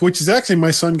 7th, which is actually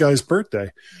my son Guy's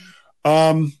birthday.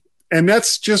 And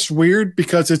that's just weird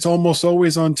because it's almost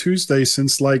always on Tuesday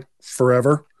since like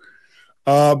forever.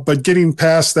 But getting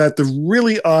past that, the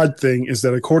really odd thing is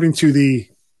that according to the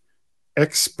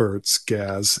experts,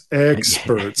 Gaz,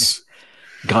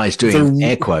 Guy's doing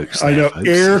air quotes. I know, folks.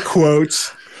 Air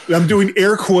quotes. I'm doing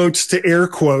air quotes to air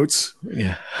quotes.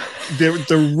 Yeah.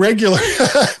 The regular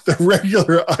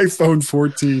iPhone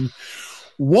 14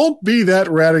 won't be that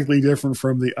radically different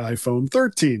from the iPhone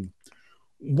 13.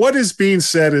 What is being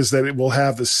said is that it will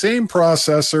have the same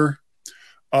processor,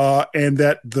 and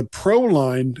that the Pro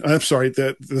line,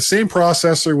 the same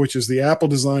processor, which is the Apple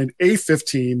designed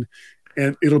A15,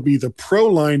 and it'll be the Pro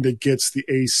line that gets the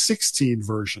A16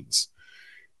 versions.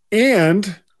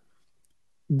 And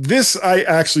this I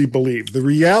actually believe. The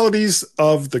realities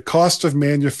of the cost of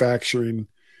manufacturing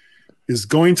is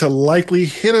going to likely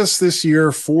hit us this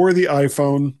year for the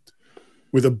iPhone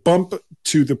with a bump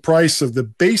to the price of the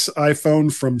base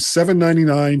iPhone from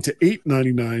 $799 to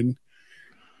 $899.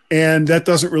 And that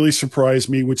doesn't really surprise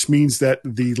me, which means that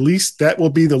that will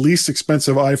be the least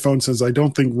expensive iPhone, since I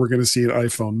don't think we're going to see an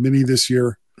iPhone mini this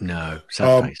year. No,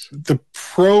 nice. The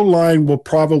Pro line will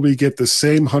probably get the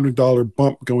same $100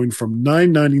 bump, going from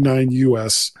 $999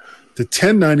 US to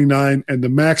 $1099, and the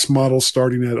Max model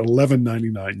starting at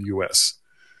 $1199 US.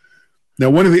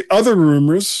 Now, one of the other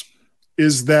rumors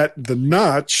is that the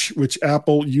notch, which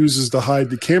Apple uses to hide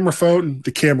the camera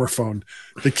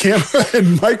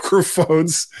and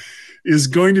microphones, is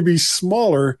going to be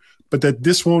smaller, but that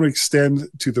this won't extend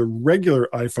to the regular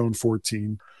iPhone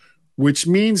 14, which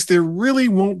means there really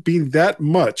won't be that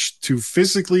much to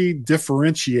physically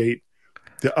differentiate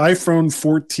the iPhone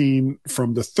 14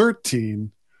 from the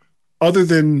 13, other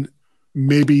than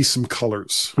maybe some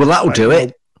colors. Well, that'll do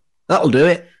it.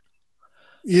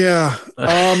 Yeah.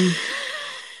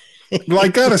 Well, I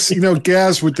gotta see,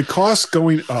 Gaz, with the cost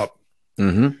going up,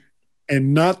 mm-hmm.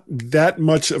 and not that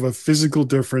much of a physical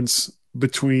difference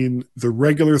between the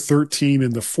regular 13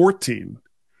 and the 14.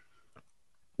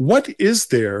 What is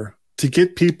there to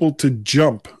get people to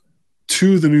jump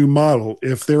to the new model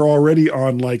if they're already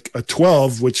on like a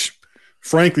 12, which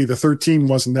frankly, the 13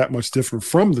 wasn't that much different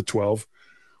from the 12,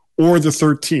 or the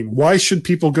 13? Why should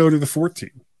people go to the 14?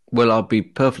 Well, I'll be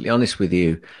perfectly honest with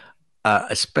you,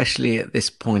 especially at this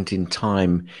point in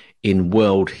time in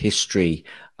world history,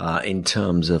 in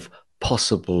terms of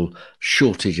possible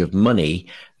shortage of money,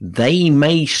 they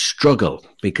may struggle,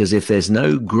 because if there's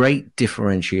no great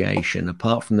differentiation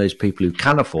apart from those people who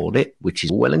can afford it, which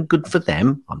is well and good for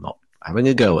them, I'm not having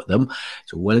a go at them,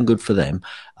 it's well and good for them,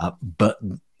 but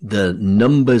the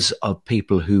numbers of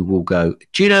people who will go,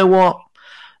 do you know what?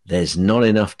 There's not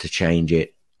enough to change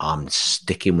it. I'm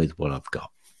sticking with what I've got.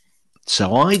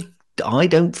 So I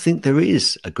don't think there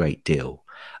is a great deal.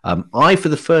 I, for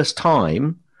the first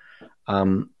time,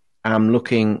 am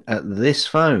looking at this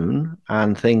phone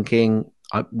and thinking,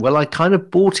 I kind of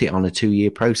bought it on a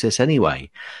 2-year process anyway.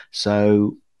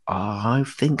 So I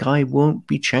think I won't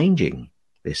be changing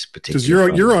this particular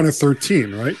because you're on a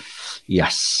 13, right?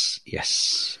 Yes.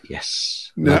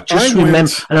 Now,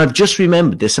 I've just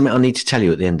remembered there's something I need to tell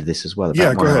you at the end of this as well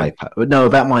about my iPad. No,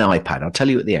 about my iPad. I'll tell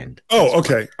you at the end. Oh,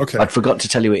 okay. I forgot to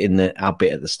tell you it in our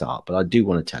bit at the start, but I do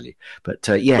want to tell you. But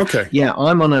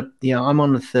I'm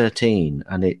on a 13,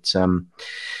 and it's an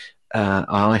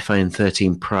iPhone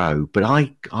 13 Pro. But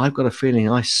I've got a feeling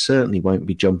I certainly won't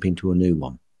be jumping to a new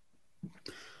one.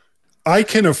 I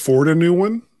can afford a new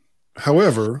one.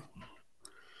 However,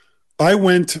 I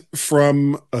went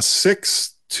from a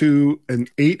 6 to an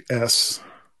 8S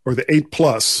or the 8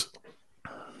 Plus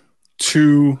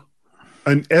to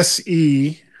an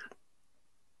SE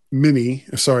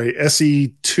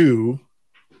SE2.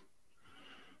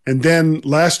 And then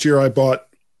last year I bought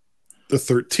the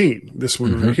 13, this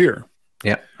one right here.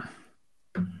 Yeah.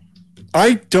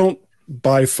 I don't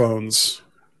buy phones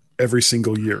every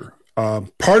single year.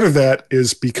 Part of that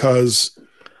is because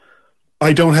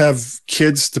I don't have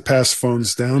kids to pass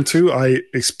phones down to. I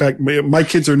expect my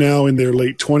kids are now in their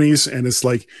late 20s, and it's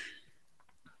like,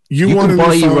 you want to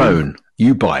buy your own.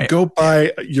 You buy it. Go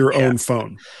buy your own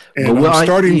phone. And I'm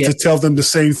starting to tell them the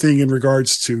same thing in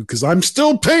regards to, because I'm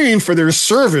still paying for their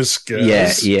service,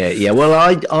 guys. Yeah. Well,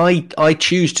 I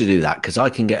choose to do that because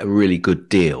I can get a really good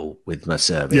deal with my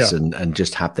service and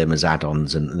just have them as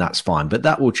add-ons, and that's fine. But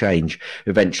that will change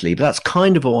eventually. But that's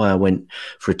kind of why I went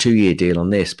for a 2-year deal on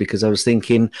this, because I was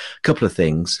thinking a couple of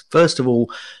things. First of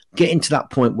all, getting to that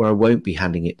point where I won't be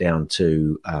handing it down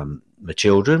to my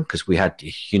children, because we had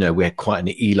quite an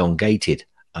elongated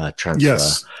transfer.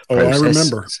 Yes. I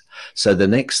remember. So the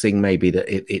next thing may be that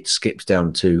it skips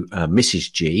down to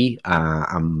Mrs. G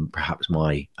and perhaps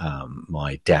my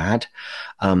dad.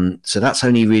 So that's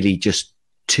only really just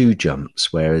 2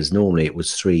 jumps, whereas normally it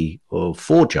was 3 or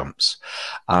 4 jumps.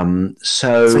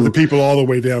 So for the people all the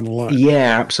way down the line.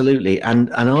 Yeah, absolutely.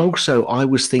 And also I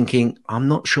was thinking, I'm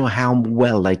not sure how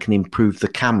well they can improve the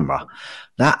camera.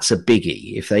 That's a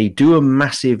biggie. If they do a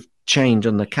massive change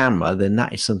on the camera, then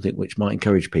that is something which might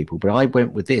encourage people. But I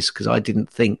went with this because I didn't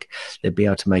think they'd be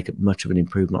able to make much of an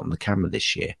improvement on the camera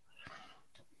this year.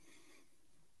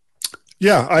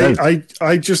 Yeah,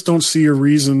 I just don't see a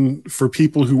reason for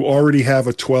people who already have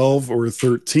a 12 or a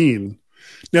 13.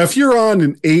 Now, if you're on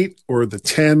an 8 or the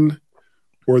 10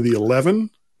 or the 11,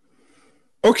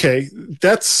 okay,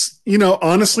 that's,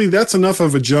 honestly, that's enough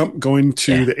of a jump going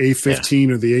to the A15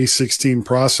 or the A16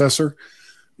 processor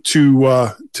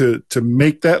to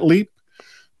make that leap.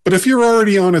 But if you're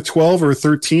already on a 12 or a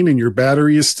 13 and your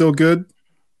battery is still good,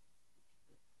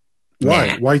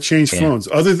 why change phones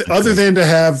other than to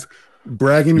have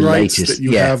bragging rights that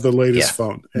you have the latest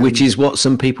phone, which is what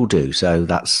some people do. So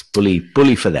that's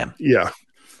bully for them. Yeah.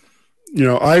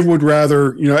 I would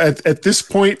rather, at this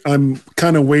point, I'm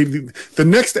kind of waiting. The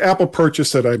next Apple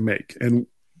purchase that I make, and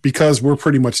because we're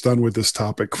pretty much done with this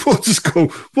topic, we'll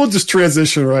just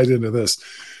transition right into this.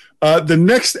 The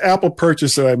next Apple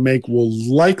purchase that I make will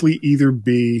likely either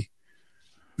be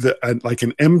like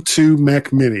an M2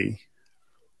 Mac Mini,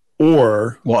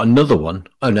 or another one?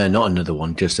 Oh no, not another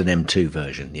one, just an M2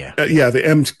 version. Yeah, the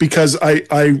M, because I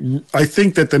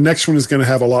think that the next one is going to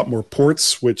have a lot more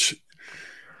ports, which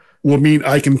will mean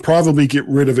I can probably get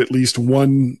rid of at least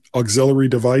one auxiliary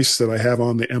device that I have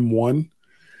on the M1.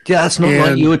 Yeah, that's not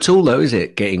like you at all, though, is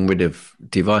it? Getting rid of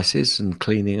devices and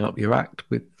cleaning up your act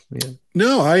with. Yeah.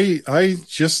 No, I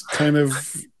just kind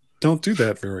of don't do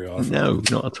that very often. No,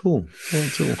 not at all.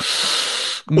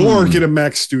 Or get a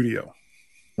Mac Studio.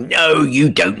 No, you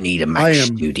don't need a Mac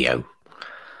Studio.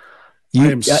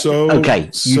 I am so okay.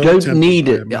 You so don't tempted need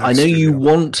by a it. Mac I know you Studio.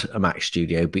 want a Mac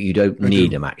Studio, but you don't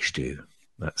need do. a Mac Studio.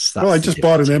 That's Well, I the just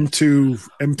bought an difference.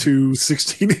 M2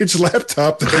 16-inch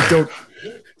laptop that I don't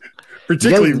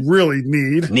particularly really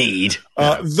need.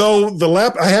 No. Though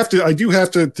I do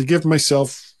have to give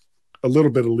myself a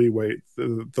little bit of leeway.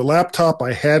 The laptop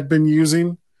I had been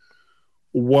using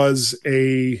was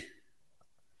a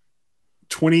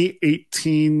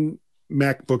 2018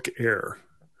 MacBook Air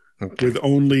with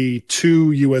only 2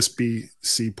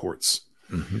 USB-C ports.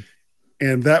 Mm-hmm.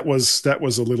 And that was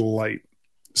a little light.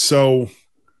 So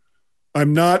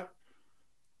I'm not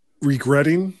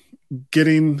regretting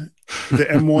getting the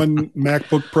M1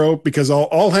 MacBook Pro because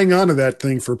I'll hang on to that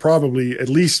thing for probably at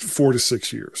least 4 to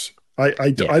 6 years.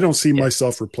 I don't see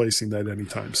myself replacing that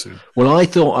anytime soon. Well, I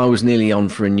thought I was nearly on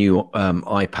for a new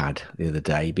iPad the other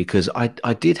day because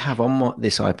I did have on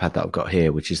this iPad that I've got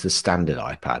here, which is the standard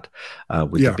iPad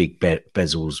with the big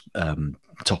bezels,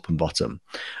 top and bottom.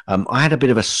 I had a bit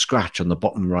of a scratch on the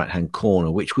bottom right-hand corner,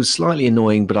 which was slightly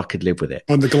annoying, but I could live with it.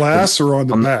 On the glass or on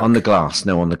the back? On the glass.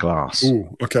 No, on the glass.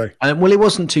 Ooh, okay. Well, it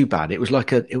wasn't too bad. It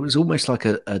was almost like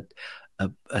a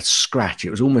scratch.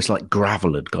 It was almost like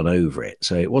gravel had gone over it.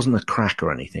 So it wasn't a crack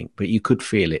or anything, but you could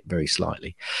feel it very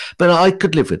slightly. But I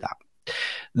could live with that.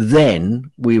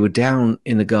 Then we were down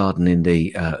in the garden in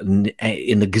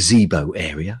the gazebo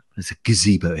area. There's a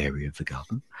gazebo area of the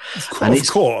garden. Of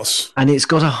course. And it's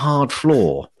got a hard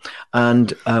floor.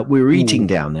 And we were eating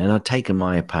down there, and I'd taken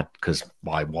my iPad because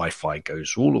my Wi-Fi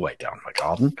goes all the way down my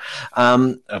garden.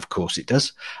 Of course it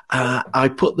does. I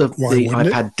put the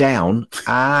iPad down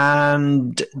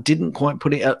and didn't quite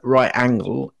put it at right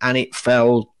angle, and it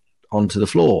fell onto the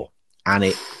floor.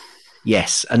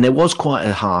 Yes, and there was quite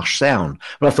a harsh sound,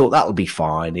 but I thought that'll be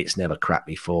fine. It's never cracked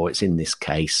before. It's in this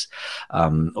case,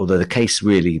 although the case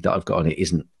really that I've got on it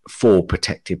isn't for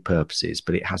protective purposes,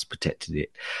 but it has protected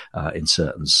it in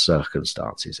certain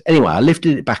circumstances. Anyway, I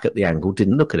lifted it back at the angle,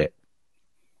 didn't look at it.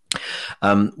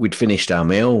 We'd finished our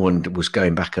meal and was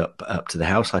going back up to the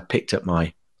house. I picked up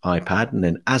my iPad, and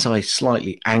then as I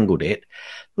slightly angled it,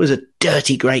 there was a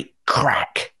dirty great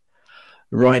crack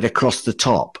right across the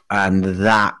top, and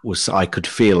I could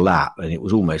feel that, and it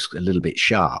was almost a little bit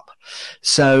sharp.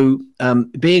 So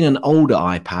being an older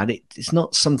iPad, it's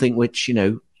not something which,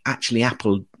 actually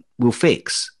Apple will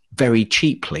fix very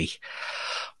cheaply.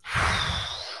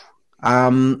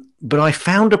 But I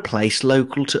found a place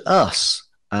local to us,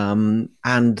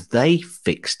 and they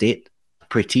fixed it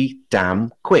pretty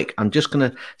damn quick. I'm just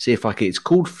going to see if it's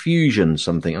called Fusion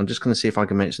something. I'm just going to see if I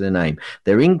can mention their name.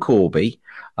 They're in Corby.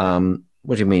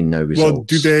 What do you mean no results? Well,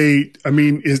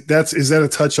 is that a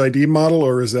Touch ID model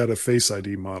or is that a Face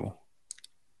ID model?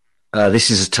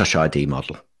 This is a Touch ID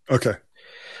model. Okay.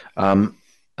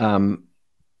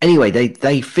 Anyway,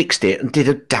 they fixed it and did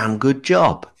a damn good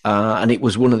job. And it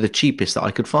was one of the cheapest that I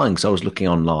could find because I was looking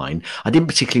online. I didn't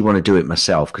particularly want to do it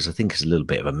myself because I think it's a little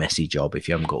bit of a messy job if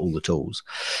you haven't got all the tools.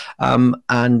 And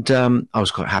I was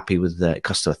quite happy with it. It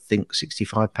cost, I think,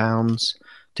 £65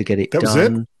 to get it done. Was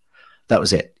it? That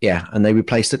was it, yeah. And they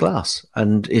replaced the glass,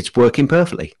 and it's working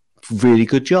perfectly. Really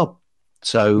good job.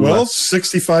 So,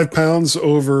 £65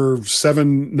 over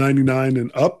 $7.99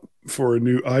 and up for a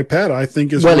new iPad, I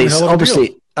think is one hell of a deal.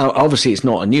 Obviously, it's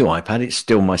not a new iPad. It's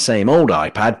still my same old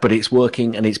iPad, but it's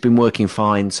working, and it's been working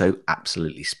fine. So,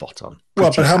 absolutely spot on.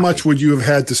 But how much would you have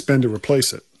had to spend to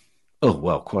replace it? Oh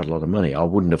well, quite a lot of money. I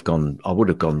would have gone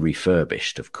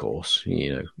refurbished, of course.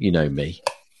 You know me.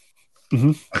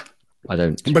 Mm-hmm. I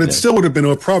don't. But it still would have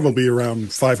been probably around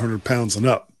 £500 and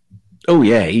up. Oh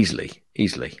yeah, easily.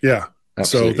 Yeah.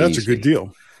 Absolutely, so that's easily. A good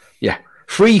deal. Yeah.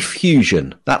 Free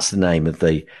Fusion. That's the name of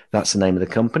the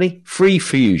company. Free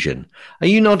Fusion. Are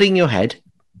you nodding your head?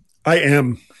 I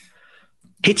am.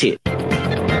 Hit it.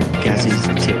 Gaz's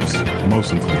tips.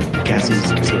 Mostly.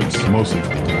 Gaz's tips. Mostly.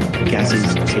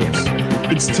 Gaz's tips.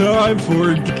 It's time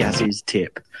for Gaz's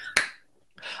tip.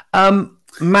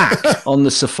 Mac on the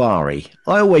Safari.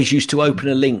 I always used to open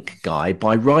a link, Guy,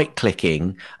 by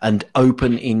right-clicking and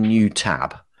open in new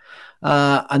tab.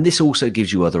 And this also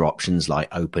gives you other options like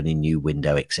open in new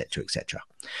window, etc., etc.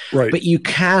 Right. But you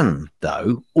can,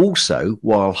 though, also,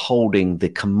 while holding the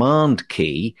Command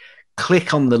key,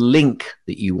 click on the link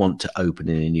that you want to open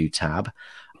in a new tab,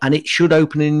 and it should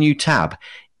open in a new tab.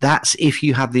 That's if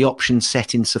you have the option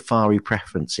set in Safari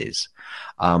Preferences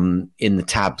in the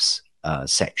tabs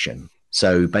section.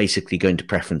 So basically go into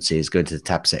Preferences, go into the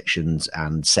tab sections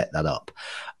and set that up.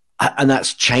 And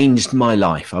that's changed my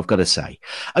life, I've got to say.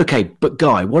 Okay, but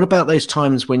Guy, what about those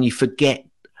times when you forget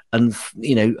and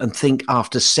think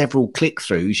after several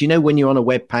click-throughs, when you're on a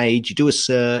web page, you do a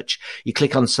search, you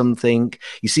click on something,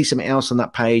 you see something else on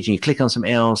that page, and you click on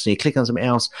something else, and you click on something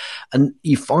else, and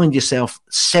you find yourself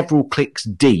several clicks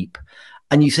deep,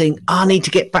 and you think, I need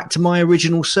to get back to my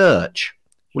original search.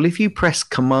 Well, if you press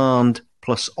Command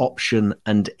plus Option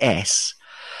and S,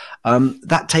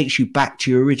 that takes you back to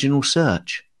your original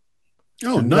search.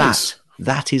 Oh, and nice.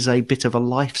 That is a bit of a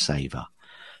lifesaver.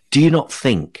 Do you not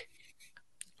think?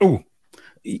 Oh,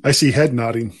 I see head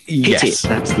nodding. Yes.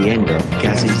 That's the end of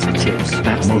Gaz's tips.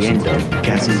 That's the end of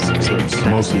Gaz's tips.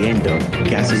 That's the end of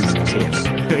Gaz's tips.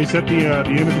 Is that the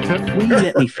end of the tip? Will you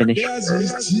let me finish?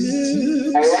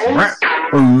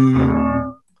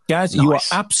 Gaz, you are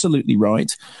absolutely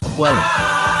right. Well,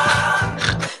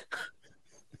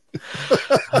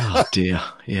 oh dear.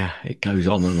 Yeah, it goes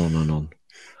on and on and on.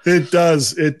 It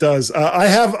does. It does. I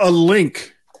have a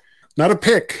link, not a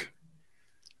pick,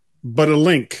 but a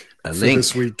link for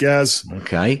this week, Gaz.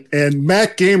 Okay. And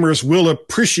Mac gamers will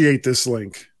appreciate this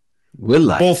link. Will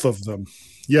they? Both of them.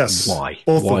 Yes. Why?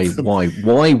 Both Why? of them.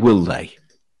 Why will they?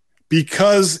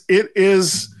 Because it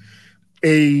is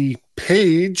a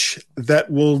page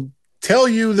that will tell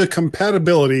you the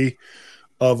compatibility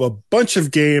of a bunch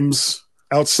of games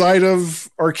outside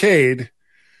of arcade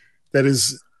that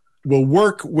will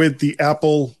work with the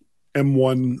Apple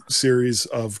M1 series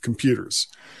of computers.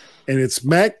 And it's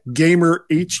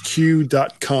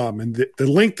MacGamerHQ.com. And the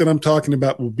link that I'm talking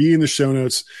about will be in the show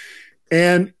notes.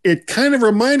 And it kind of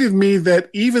reminded me that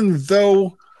even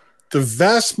though the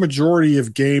vast majority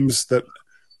of games that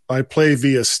I play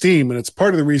via Steam, and it's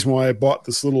part of the reason why I bought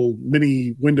this little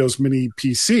Windows Mini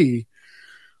PC,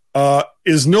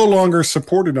 is no longer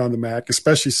supported on the Mac,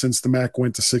 especially since the Mac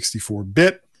went to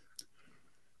 64-bit.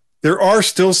 There are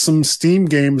still some Steam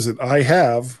games that I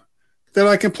have that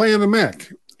I can play on the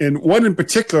Mac. And one in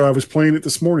particular, I was playing it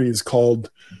this morning, is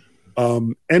called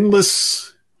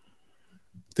Endless.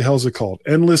 What the hell is it called?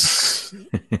 Endless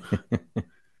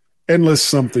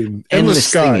something. Endless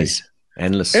Sky. Thingies.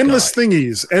 Endless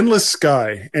Thingies. Endless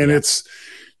Sky. And it's,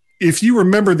 if you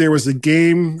remember, there was a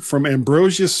game from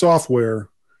Ambrosia Software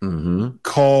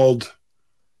called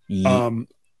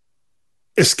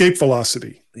Escape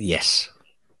Velocity. Yes.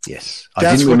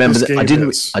 I didn't remember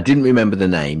the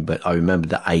name, but I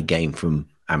remember a game from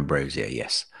Ambrosia.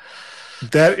 Yes.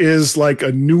 That is like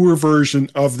a newer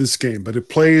version of this game, but it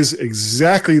plays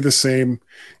exactly the same,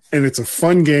 and it's a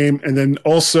fun game. And then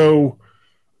also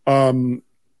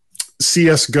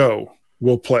CS:GO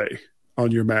will play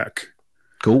on your Mac.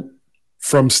 Cool.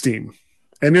 From Steam.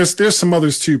 And there's some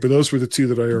others too, but those were the two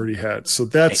that I already had. So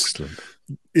that's excellent.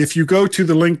 If you go to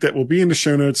the link that will be in the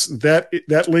show notes,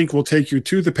 that link will take you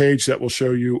to the page that will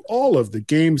show you all of the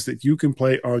games that you can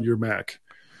play on your Mac.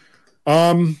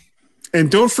 And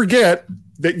don't forget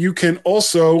that you can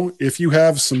also, if you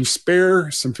have some spare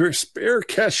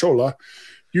cashola,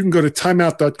 you can go to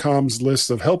timeout.com's list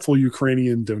of helpful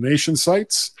Ukrainian donation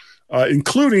sites,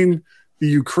 including the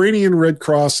Ukrainian Red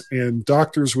Cross and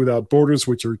Doctors Without Borders,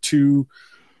 which are two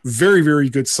very, very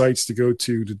good sites to go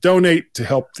to donate to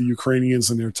help the Ukrainians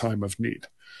in their time of need.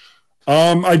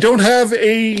 I don't have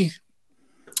a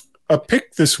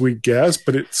pick this week, Gaz,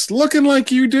 but it's looking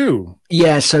like you do.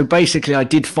 Yeah, so basically I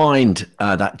did find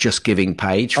that Just Giving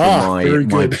page from my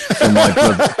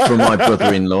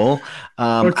brother-in-law.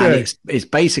 Okay. And it's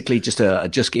basically just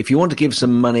if you want to give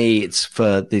some money, it's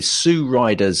for the Sue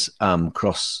Riders ride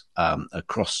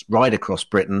across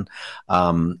Britain,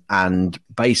 and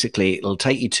basically it'll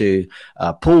take you to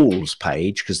Paul's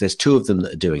page, because there's two of them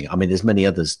that are doing it. I mean, there's many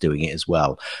others doing it as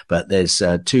well, but there's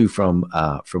two from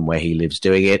where he lives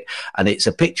doing it, and it's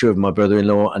a picture of my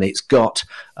brother-in-law, and it's got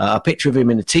a picture of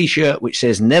him in a t-shirt which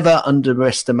says "Never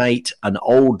underestimate an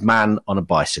old man on a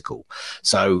bicycle."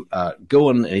 So go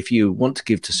on, and if you want to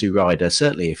give to Sue Ryder,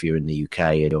 certainly if you're in the UK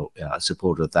and you're a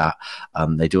supporter of that,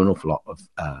 they do an awful lot of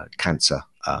cancer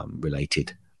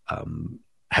related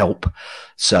help.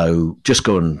 So just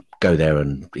go there,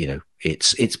 and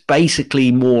it's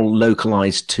basically more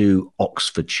localized to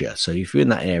Oxfordshire. So if you're in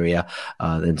that area,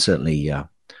 then certainly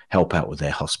help out with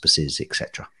their hospices,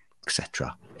 etc.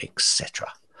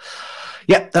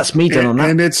 Yeah, that's me done on that.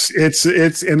 And it's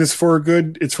for a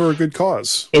good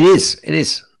cause. It is.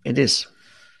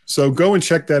 So go and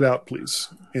check that out, please.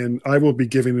 And I will be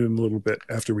giving it in a little bit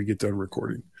after we get done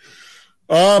recording.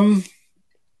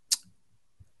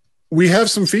 We have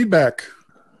some feedback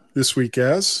this week,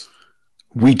 Gaz.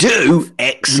 We do.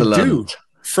 Excellent. We do.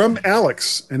 From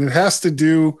Alex, and it has to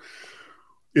do,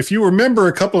 if you remember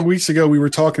a couple of weeks ago, we were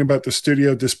talking about the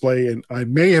studio display, and I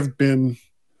may have been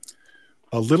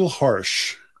a little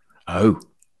harsh. Oh.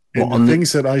 And the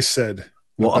things that I said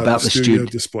What about the studio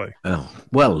display? Oh,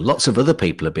 well, lots of other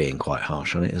people are being quite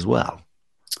harsh on it as well.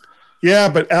 Yeah,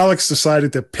 but Alex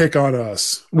decided to pick on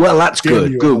us. Well, that's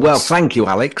good. Good. Alex. Well, thank you,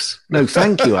 Alex. No,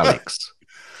 thank you, Alex.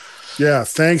 Yeah,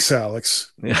 thanks,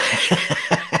 Alex.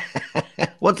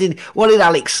 What did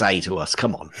Alex say to us?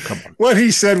 Come on. What he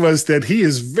said was that he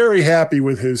is very happy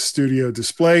with his studio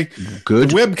display. Good.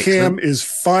 The webcam is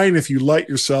fine if you light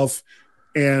yourself,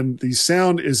 and the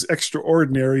sound is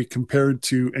extraordinary compared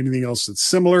to anything else that's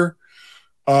similar.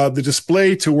 The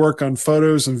display to work on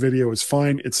photos and video is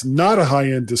fine. It's not a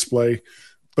high-end display,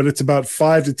 but it's about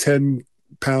 5 to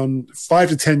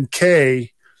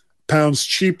 10K pounds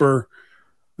cheaper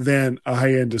than a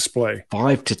high-end display.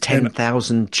 5 to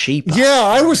 10,000 cheaper. Yeah,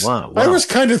 I was Wow. I was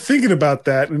kind of thinking about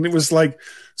that, and it was like,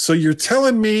 so you're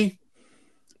telling me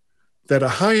that a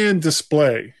high-end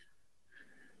display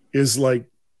is like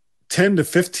 10 to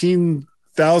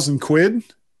 15,000 quid?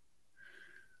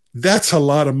 That's a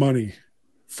lot of money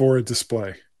for a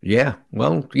display. Yeah.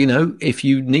 Well, if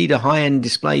you need a high-end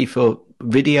display for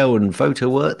video and photo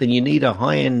work, then you need a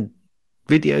high-end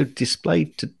video display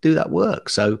to do that work.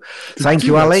 So thank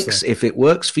you, Alex. If it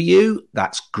works for you,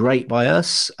 that's great by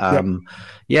us.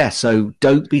 Yeah, so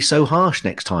don't be so harsh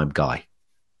next time, Guy.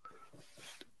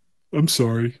 I'm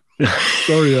sorry.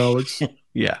 Sorry, Alex.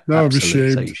 Yeah. Now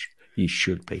absolutely. I'm ashamed. So you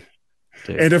should be.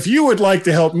 And if you would like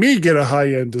to help me get a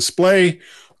high-end display,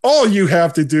 all you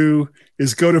have to do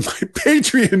is go to my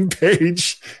Patreon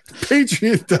page,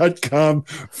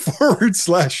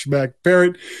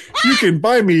 patreon.com/MacParrot. You can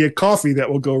buy me a coffee that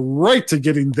will go right to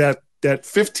getting that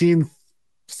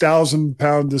 15,000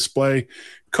 pound display.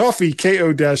 Coffee,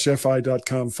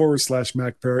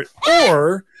 ko-fi.com/MacParrot.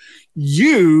 Or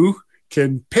you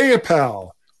can pay a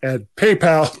pal at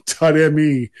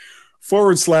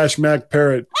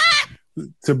paypal.me/MacParrot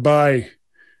to buy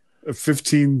a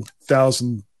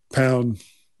 15,000 pound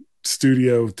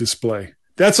studio display.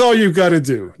 That's all you've got to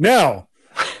do. Now,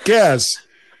 Gaz,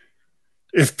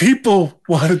 if people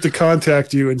wanted to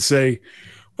contact you and say,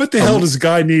 what the hell does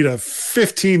Guy need a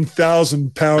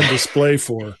 15,000 pound display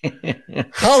for?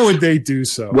 How would they do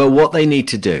so? Well, what they need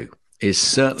to do is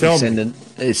certainly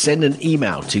send an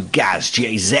email to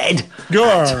GazJZ at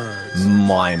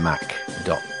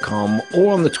mymac.com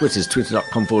or on the Twitters,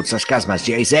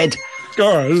 twitter.com/GazMazJZ.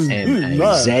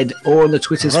 MAZ, or on the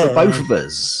Twitters for both of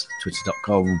us,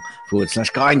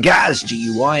 twitter.com/Guy and Gaz,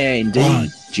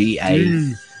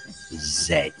 GUYNDGAZZ.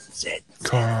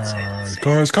 Cars.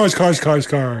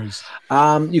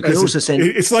 You can also send.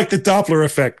 It's like the Doppler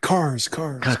effect. Cars.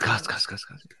 You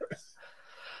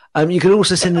can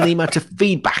also send an email to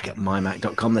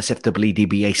feedback@mymac.com. That's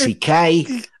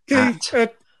FWDBACK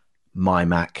at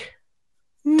mymac.com.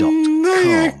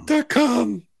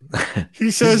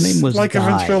 He says like a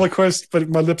ventriloquist, but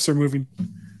my lips are moving.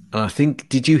 I think.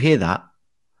 Did you hear that?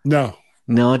 No,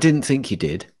 I didn't think you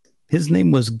did. His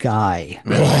name was Guy.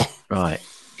 Right.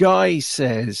 Guy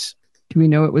says. Do we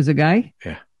know it was a guy?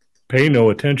 Yeah. Pay no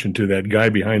attention to that guy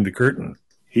behind the curtain.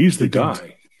 He's the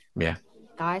guy. Yeah.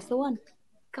 Guy's the one.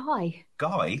 Guy.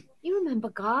 Guy? You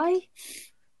remember Guy?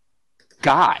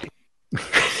 Guy.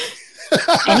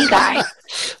 Any guy.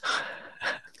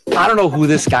 I don't know who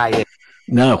this guy is.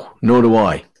 No, nor do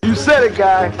I. You said it,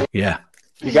 Guy. Yeah.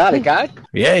 You got it, Guy?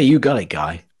 Yeah, you got it,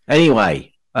 Guy.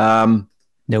 Anyway,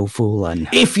 no fooling.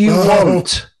 If you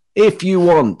want,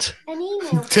 An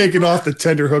email. Taking off the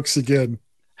tender hooks again.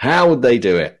 How would they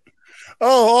do it?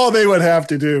 Oh, all they would have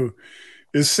to do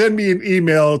is send me an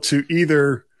email to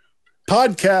either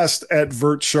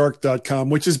podcast@vertshark.com,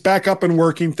 which is back up and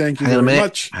working. Thank you very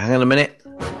much. Hang on a minute.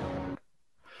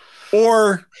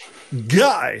 Or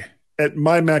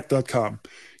guy@mymac.com.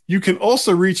 You can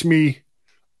also reach me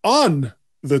on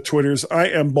the Twitters. I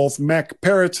am both Mac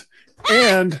Parrot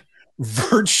and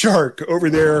Vert Shark over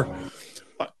there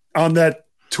on that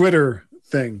Twitter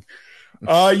thing. We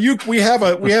have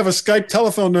a Skype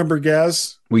telephone number,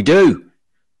 Gaz. We do.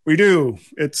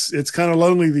 It's kind of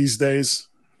lonely these days.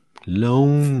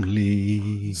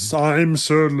 Lonely. I'm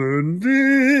so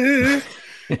lonely.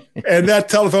 And that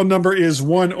telephone number is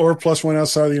 1 or +1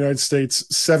 outside of the United States,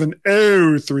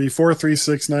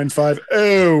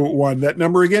 703-436-9501. That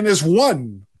number again is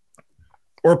 1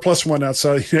 or +1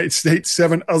 outside of the United States,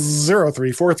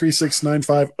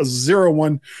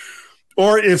 703-436-9501.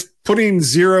 Or if putting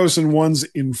zeros and ones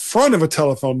in front of a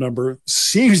telephone number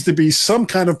seems to be some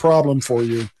kind of problem for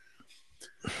you,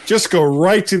 just go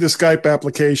right to the Skype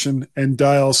application and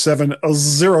dial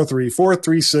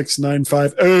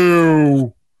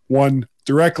 703-436-9501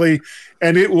 directly,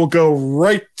 and it will go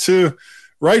right to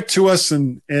us.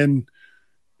 And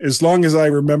as long as I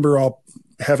remember, I'll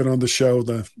have it on the show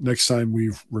the next time we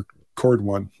cord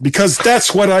one because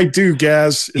that's what I do,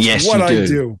 Gaz. It's Yes, what you I do.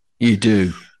 do. You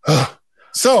do.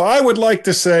 So I would like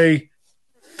to say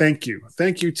thank you.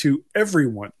 Thank you to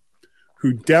everyone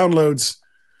who downloads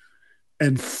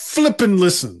and flippin'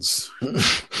 listens.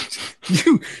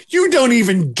 You don't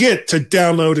even get to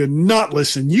download and not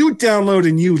listen. You download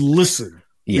and you listen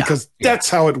because that's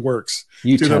how it works.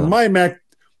 You to the tell 'em.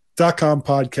 mymac.com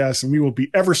podcast, and we will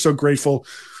be ever so grateful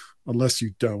unless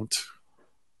you don't.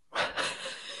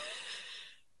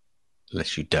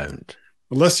 Unless you don't.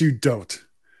 Unless you don't.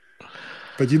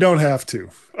 But you don't have to.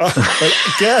 But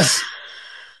Gaz,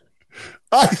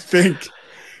 I think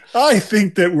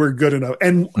that we're good enough.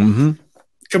 And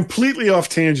completely off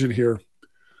tangent here.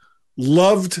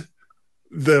 Loved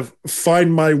the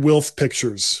Find My Wilf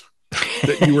pictures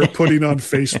that you were putting on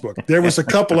Facebook. There was a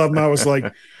couple of them I was like,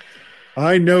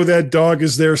 I know that dog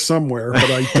is there somewhere,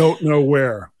 but I don't know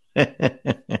where.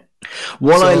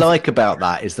 What I like about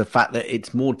that is the fact that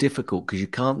it's more difficult because you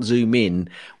can't zoom in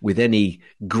with any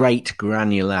great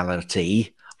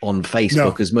granularity on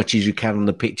Facebook as much as you can on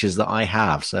the pictures that I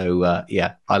have. So,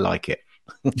 yeah, I like it.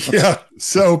 Yeah.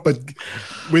 So, but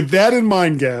with that in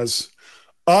mind, Gaz,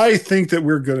 I think that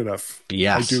we're good enough.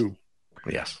 Yes. I do.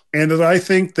 Yes. And that I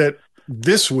think that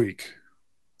this week,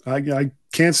 I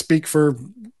can't speak for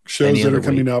shows Any that other are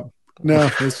coming week. up.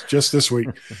 No, it's just this week.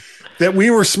 That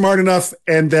we were smart enough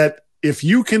and that if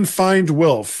you can find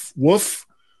Wilf,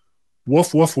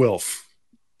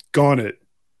 gone it.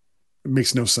 It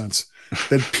makes no sense.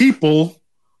 That people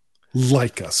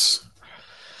like us.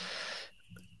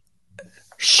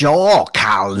 Sure,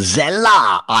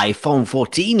 Calzella, iPhone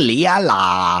 14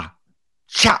 Liala,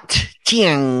 Chat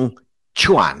Jiang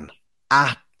Chuan,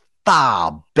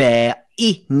 Atabe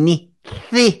Ini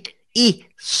Thi I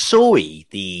Soi,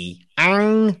 the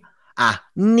Ang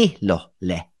Anilo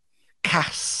Le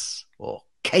Cas or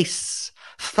Case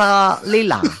Tha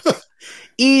Lila,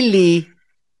 Ili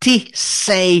Ti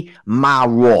Say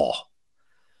Maro.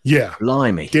 Yeah.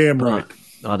 Blimey. Damn right.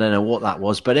 I don't know what that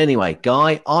was. But anyway,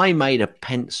 Guy, I made a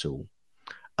pencil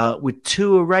with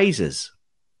 2 erasers.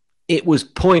 It was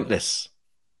pointless.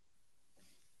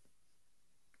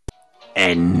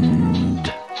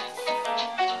 End.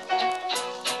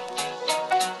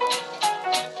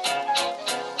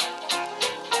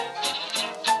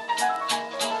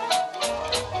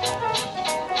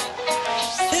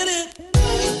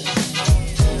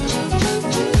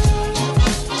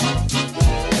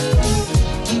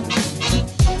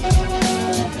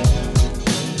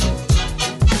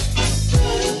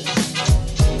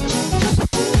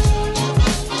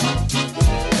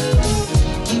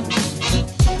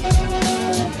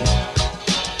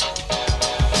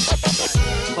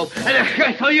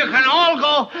 So you can all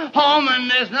go home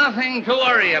and there's nothing to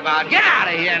worry about. Get out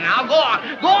of here now. Go on.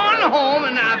 Go on home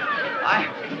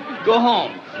and go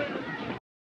home.